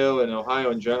Ohio and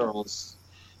Ohio in general,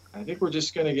 I think we're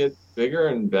just going to get bigger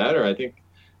and better. I think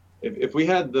if we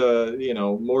had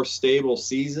the, more stable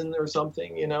season or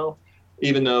something,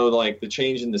 even though like the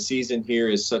change in the season here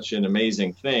is such an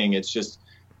amazing thing, it's just,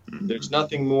 there's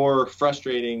nothing more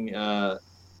frustrating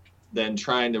than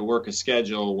trying to work a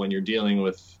schedule when you're dealing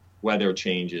with weather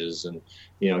changes. And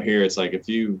here it's like, if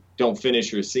you don't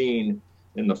finish your scene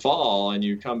in the fall and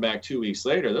you come back 2 weeks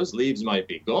later, those leaves might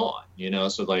be gone,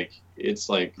 so like it's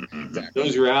like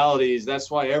those realities.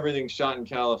 That's why everything's shot in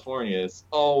California. It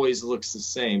always looks the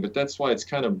same, but that's why it's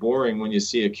kind of boring when you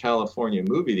see a California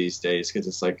movie these days, because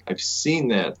it's like, I've seen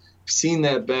that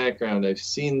background, I've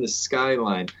seen the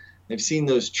skyline, I've seen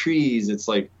those trees. It's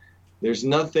like there's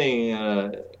nothing.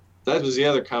 That was the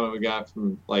other comment we got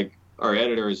from, like, our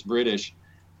editor is British,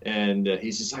 and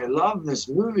he says, I love this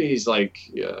movie. He's like,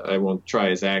 I won't try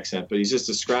his accent, but he's just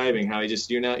describing how you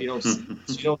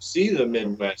don't see the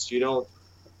Midwest, you don't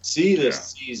see the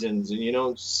seasons, and you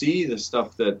don't see the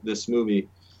stuff that this movie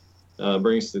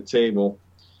brings to the table.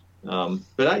 But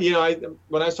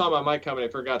when I was talking about my company,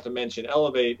 I forgot to mention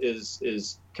Elevate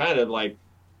is kind of like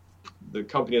the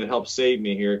company that helped save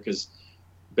me here, because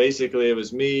basically it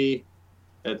was me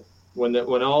when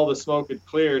all the smoke had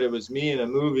cleared. It was me in a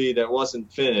movie that wasn't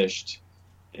finished,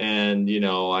 and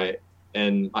I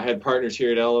had partners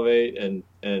here at Elevate,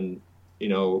 and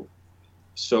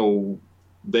so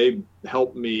they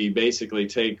helped me basically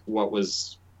take what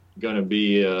was going to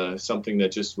be something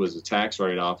that just was a tax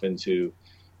write-off into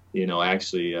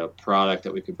actually a product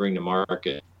that we could bring to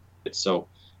market. So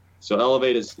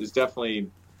Elevate is definitely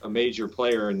a major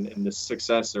player in the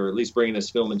success, or at least bringing this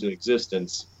film into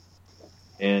existence.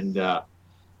 And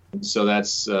so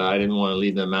that's, I didn't want to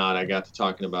leave them out. I got to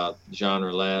talking about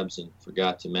Genre Labs and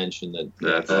forgot to mention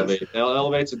that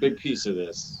Elevate's a big piece of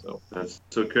this. So that's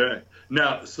okay.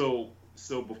 Now, so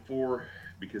before,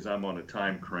 because I'm on a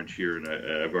time crunch here, and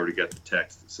I've already got the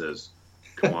text that says,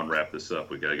 come on, wrap this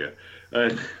up. We got to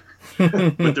go.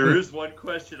 But there is one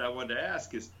question I wanted to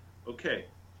ask is, okay,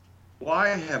 why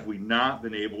have we not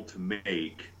been able to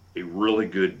make a really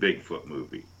good Bigfoot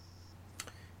movie?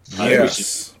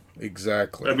 Yes,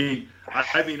 exactly. I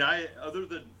other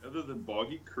than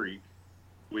Boggy Creek,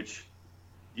 which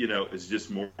is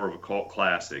just more of a cult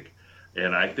classic,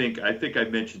 and I think I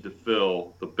mentioned to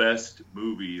Phil the best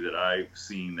movie that I've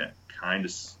seen that kind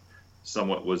of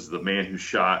somewhat was The Man Who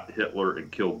Shot Hitler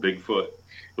and Killed Bigfoot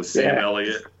with Sam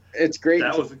Elliott. It's great.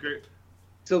 That was a great.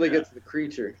 Until they get to the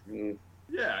creature. Mm.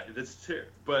 Yeah, that's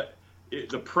terrible. But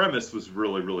the premise was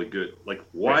really, really good. Like,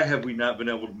 why have we not been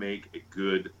able to make a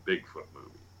good Bigfoot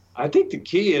movie? I think the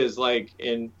key is, like,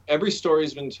 in every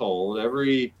story's been told,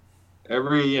 every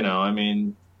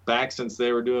back back since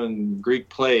they were doing Greek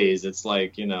plays. It's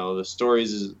like, the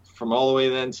stories is from all the way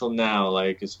then till now,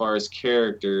 like as far as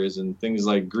characters and things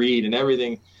like greed and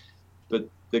everything. But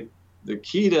the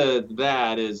key to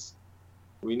that is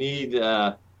we need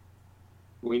that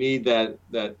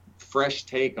fresh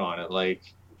take on it. Like,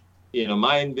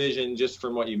 my vision, just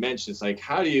from what you mentioned, it's like,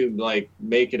 how do you like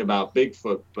make it about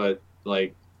Bigfoot, but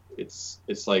like it's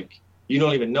like you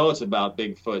don't even know it's about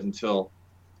Bigfoot until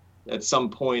at some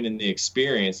point in the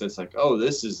experience it's like, oh,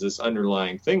 this is this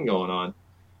underlying thing going on.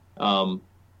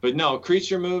 But no,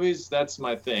 creature movies, that's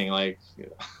my thing. Like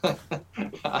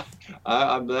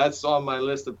that's on my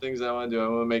list of things I want to do. I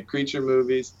want to make creature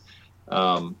movies.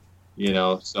 But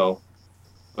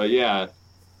yeah.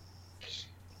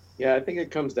 Yeah, I think it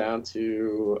comes down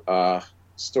to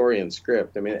story and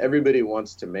script. I mean, everybody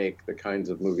wants to make the kinds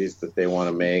of movies that they want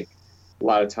to make. A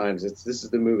lot of times this is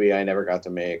the movie I never got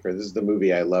to make, or this is the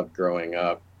movie I loved growing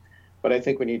up. But I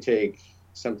think when you take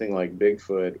something like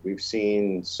Bigfoot, we've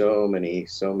seen so many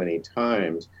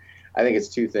times. I think it's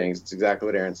two things. It's exactly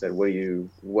what Aaron said.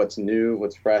 What's new,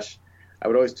 what's fresh. I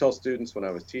would always tell students when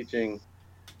I was teaching,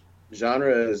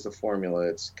 genre is the formula.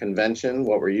 It's convention,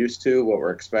 what we're used to, what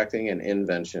we're expecting, and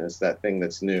invention is that thing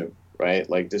that's new, right?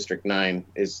 Like District 9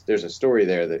 there's a story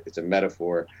there that it's a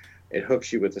metaphor. It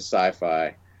hooks you with the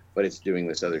sci-fi, but it's doing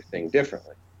this other thing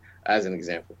differently, as an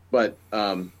example. But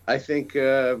I think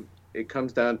it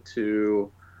comes down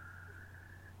to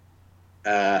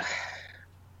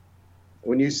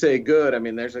when you say good, I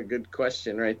mean, there's a good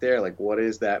question right there. Like, what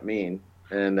does that mean?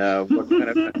 And what kind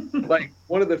of, like,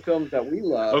 one of the films that we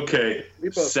love. Okay,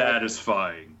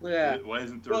 satisfying. Yeah. Why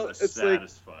isn't there a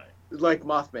satisfying? Like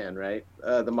Mothman, right?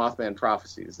 The Mothman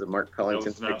Prophecies, the Mark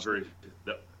Pellington. That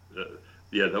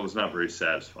was not very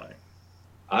satisfying.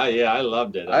 I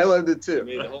loved it. I loved it too. I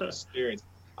mean, the whole experience.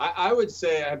 I would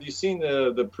say, have you seen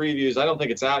the previews? I don't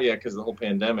think it's out yet because of the whole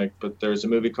pandemic, but there's a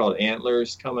movie called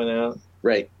Antlers coming out.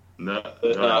 Right. No,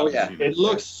 yeah. It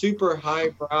looks super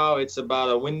highbrow. It's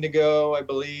about a Wendigo, I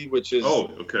believe, which is...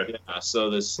 Oh, okay. Yeah, so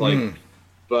this,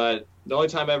 But the only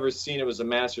time I've ever seen it was the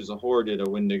Masters of Horror did a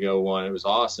Wendigo one. It was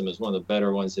awesome. It was one of the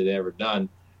better ones they'd ever done.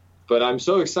 But I'm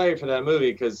so excited for that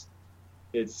movie because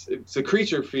it's a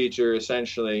creature feature,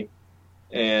 essentially.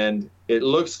 And it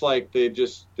looks like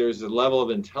there's a level of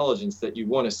intelligence that you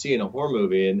want to see in a horror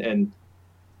movie. And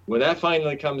when that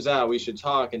finally comes out, we should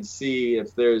talk and see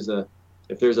if there's a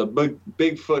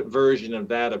Bigfoot version of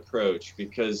that approach,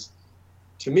 because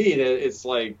to me it's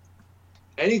like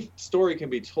any story can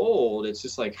be told. It's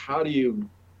just like, how do you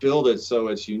build it so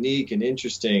it's unique and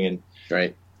interesting and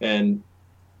right. And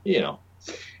yeah,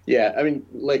 I mean,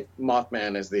 like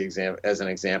Mothman as an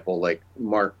example, like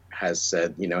Mark has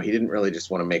said, he didn't really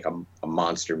just want to make a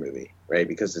monster movie, right?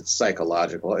 Because it's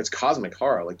psychological, it's cosmic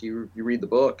horror. Like you read the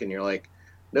book and you're like,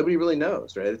 nobody really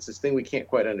knows, right? It's this thing we can't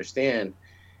quite understand.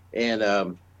 And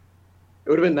it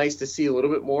would have been nice to see a little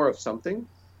bit more of something,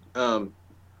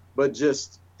 but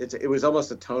just it was almost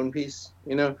a tone piece,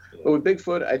 Yeah. But with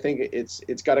Bigfoot, I think it's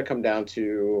got to come down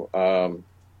to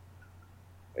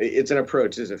it's an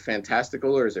approach. Is it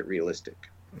fantastical or is it realistic?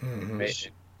 Mm-hmm.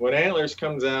 When Antlers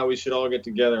comes out, we should all get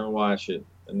together and watch it,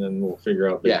 and then we'll figure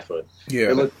out Bigfoot.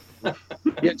 Yeah.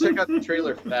 Yeah, check out the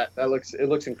trailer for that. It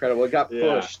looks incredible. It got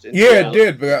pushed. Yeah, it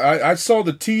did. But I saw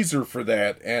the teaser for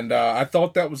that, and I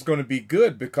thought that was going to be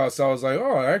good because I was like,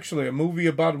 oh, actually a movie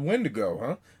about Wendigo,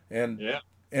 huh? And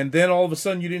then all of a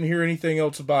sudden you didn't hear anything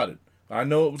else about it. I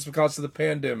know it was because of the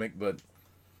pandemic, but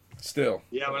still.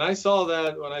 Yeah, when I saw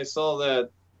that,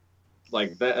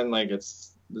 like that, and like it's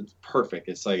perfect.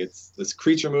 It's like it's this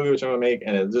creature movie which I'm gonna make,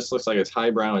 and it just looks like it's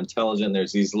highbrow, intelligent.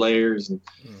 There's these layers, and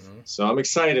so I'm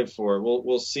excited for it.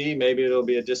 We'll see. Maybe it'll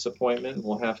be a disappointment.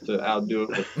 We'll have to outdo it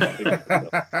with.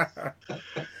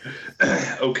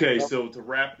 Okay, so to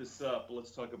wrap this up,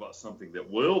 let's talk about something that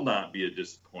will not be a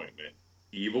disappointment.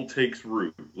 Evil Takes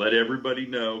Root. Let everybody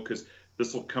know, because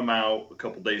this will come out a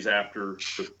couple days after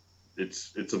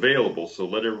it's available. So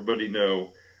let everybody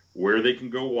know where they can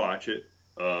go watch it.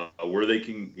 Where they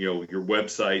can, your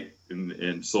website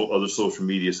and other social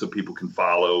media, so people can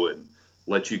follow and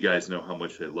let you guys know how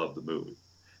much they love the movie.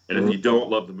 And if you don't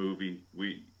love the movie,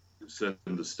 we send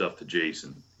the stuff to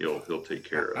Jason. He'll take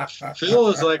care of it. Phil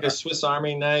is like a Swiss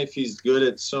Army knife. He's good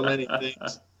at so many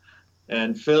things.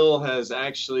 And Phil has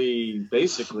actually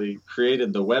basically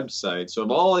created the website. So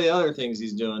of all the other things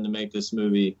he's doing to make this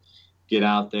movie get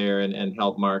out there and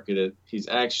help market it, he's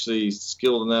actually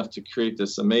skilled enough to create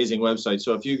this amazing website.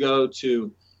 So if you go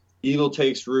to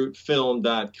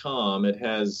eviltakesrootfilm.com, it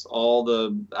has all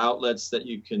the outlets that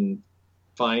you can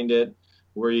find it,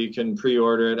 where you can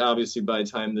pre-order it. Obviously, by the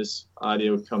time this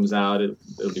audio comes out,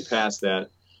 it'll be past that.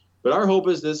 But our hope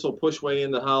is this will push way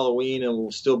into Halloween and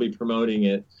we'll still be promoting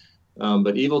it.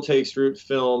 But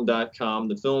eviltakesrootfilm.com.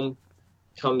 The film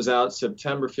comes out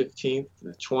September 15th,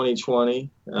 2020.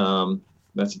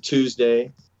 That's a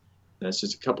Tuesday. That's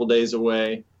just a couple days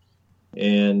away.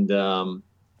 And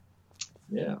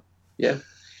yeah.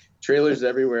 Trailers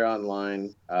everywhere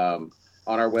online. On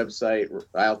our website,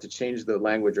 I have to change the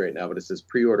language right now, but it says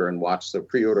pre-order and watch. So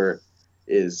pre-order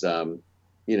is,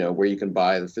 where you can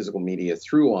buy the physical media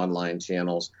through online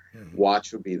channels. Mm-hmm.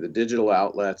 Watch would be the digital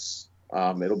outlets.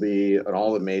 It'll be on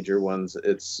all the major ones.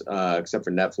 It's except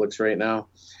for Netflix right now.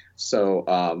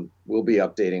 So we'll be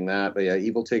updating that. But yeah,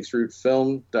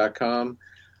 eviltakesrootfilm.com.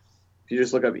 If you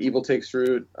just look up Evil Takes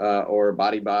Root or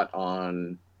BodyBot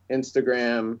on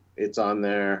Instagram, it's on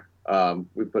there.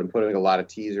 We've been putting a lot of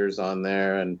teasers on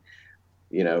there and,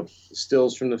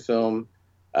 stills from the film.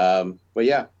 But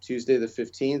yeah, Tuesday the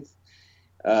 15th.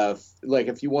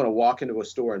 If you want to walk into a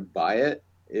store and buy it,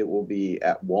 it will be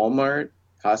at Walmart,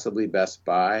 possibly Best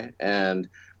Buy. And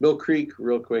Mill Creek,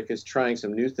 real quick, is trying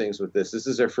some new things with this. This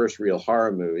is their first real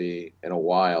horror movie in a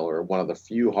while, or one of the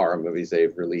few horror movies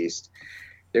they've released.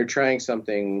 They're trying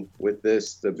something with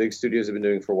this the big studios have been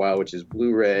doing for a while, which is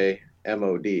Blu-ray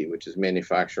MOD, which is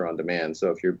manufacturer on demand.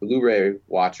 So if you're a Blu-ray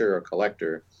watcher or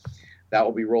collector, that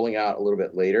will be rolling out a little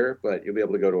bit later, but you'll be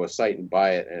able to go to a site and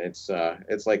buy it. And it's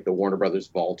like the Warner Brothers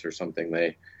Vault or something.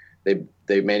 They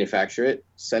manufacture it,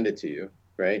 send it to you,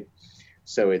 right?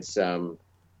 So it's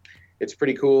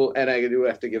pretty cool. And I do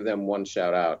have to give them one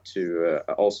shout out to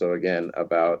also again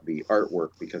about the artwork,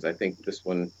 because I think this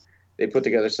one, they put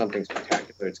together something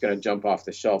spectacular. It's going to jump off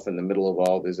the shelf in the middle of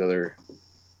all these other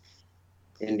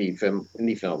indie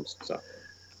films. So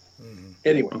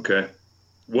anyway. Okay.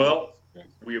 Well,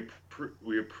 we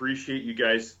appreciate you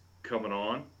guys coming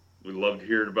on. We loved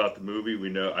hearing about the movie.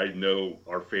 I know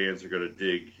our fans are going to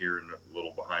dig hearing a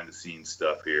little behind the scenes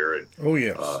stuff here. And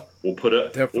we'll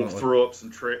throw up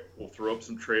some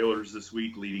trailers this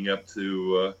week leading up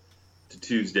to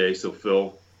Tuesday. So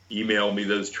Phil, email me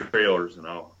those trailers and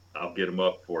I'll get them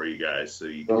up for you guys so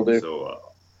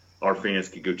our fans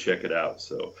can go check it out.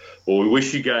 So, we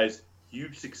wish you guys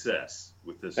huge success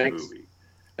with this movie.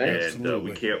 Thanks. And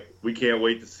we can't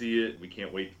wait to see it. We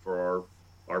can't wait for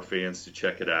our fans to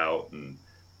check it out, and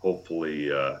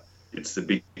hopefully it's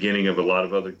the beginning of a lot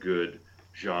of other good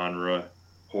genre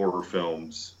horror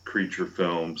films, creature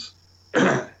films,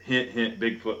 hint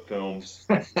Bigfoot films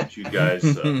that you guys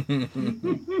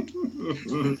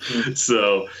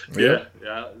so yeah,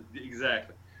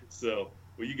 exactly. So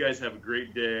you guys have a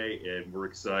great day, and we're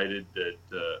excited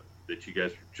that you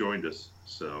guys joined us.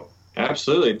 So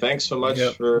absolutely, thanks so much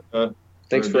for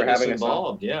having us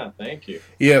involved. Yeah, thank you.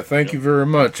 Yeah, thank you very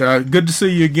much. Good to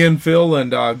see you again, Phil,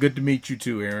 and good to meet you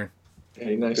too, Aaron.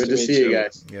 Hey, nice good to see you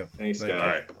guys. Yeah, thanks,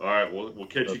 guys. All right. We'll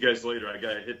catch you guys later. I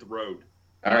gotta hit the road.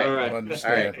 All right.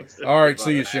 All right.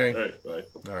 See you, Shane. All right. Bye.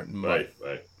 All right.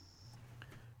 Bye.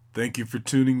 Thank you for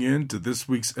tuning in to this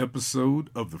week's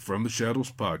episode of the From the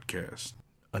Shadows podcast.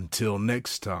 Until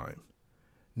next time,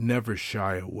 never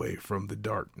shy away from the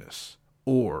darkness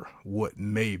or what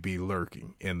may be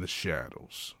lurking in the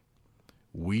shadows.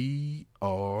 We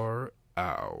are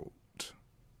out.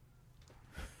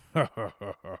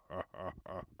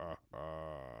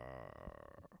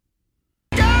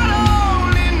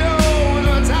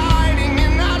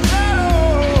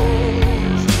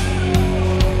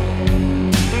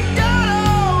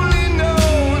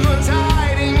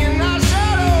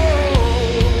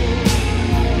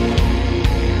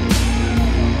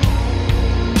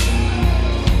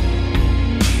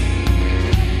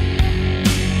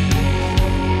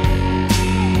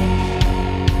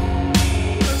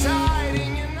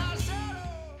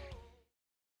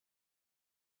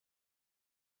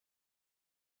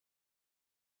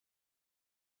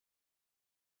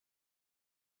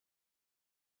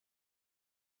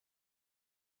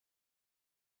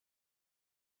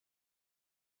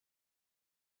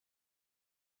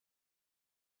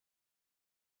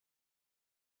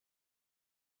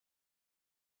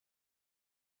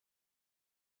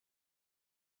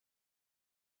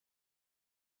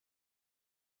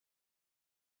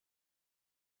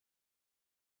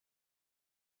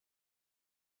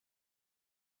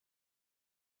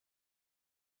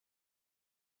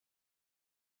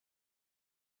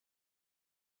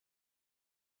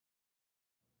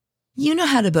 You know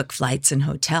how to book flights and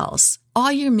hotels.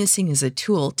 All you're missing is a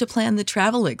tool to plan the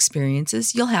travel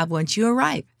experiences you'll have once you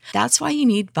arrive. That's why you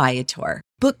need Viator.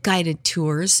 Book guided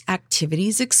tours,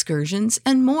 activities, excursions,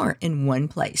 and more in one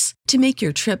place to make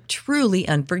your trip truly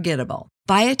unforgettable.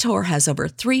 Viator has over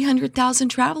 300,000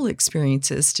 travel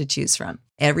experiences to choose from.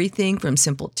 Everything from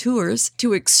simple tours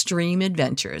to extreme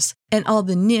adventures and all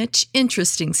the niche,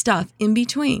 interesting stuff in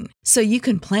between. So you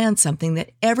can plan something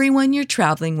that everyone you're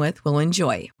traveling with will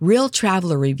enjoy. Real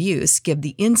traveler reviews give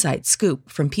the inside scoop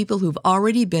from people who've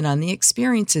already been on the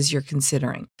experiences you're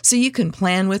considering. So you can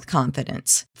plan with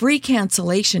confidence. Free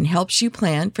cancellation helps you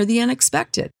plan for the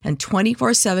unexpected. And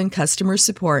 24/7 customer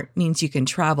support means you can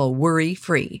travel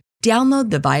worry-free. Download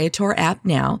the Viator app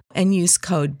now and use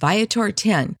code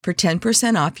Viator10 for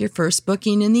 10% off your first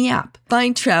booking in the app.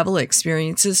 Find travel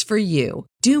experiences for you.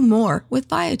 Do more with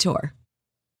Viator.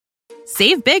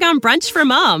 Save big on brunch for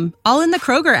mom, all in the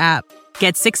Kroger app.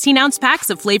 Get 16-ounce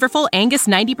packs of flavorful Angus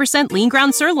 90% lean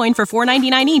ground sirloin for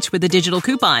 $4.99 each with a digital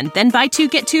coupon. Then buy 2,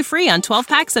 get 2 free on 12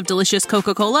 packs of delicious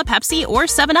Coca-Cola, Pepsi, or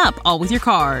 7-Up, all with your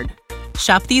card.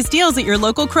 Shop these deals at your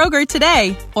local Kroger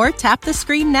today, or tap the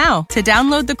screen now to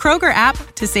download the Kroger app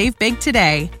to save big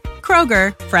today.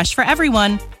 Kroger, fresh for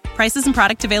everyone. Prices and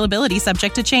product availability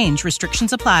subject to change.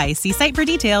 Restrictions apply. See site for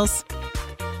details.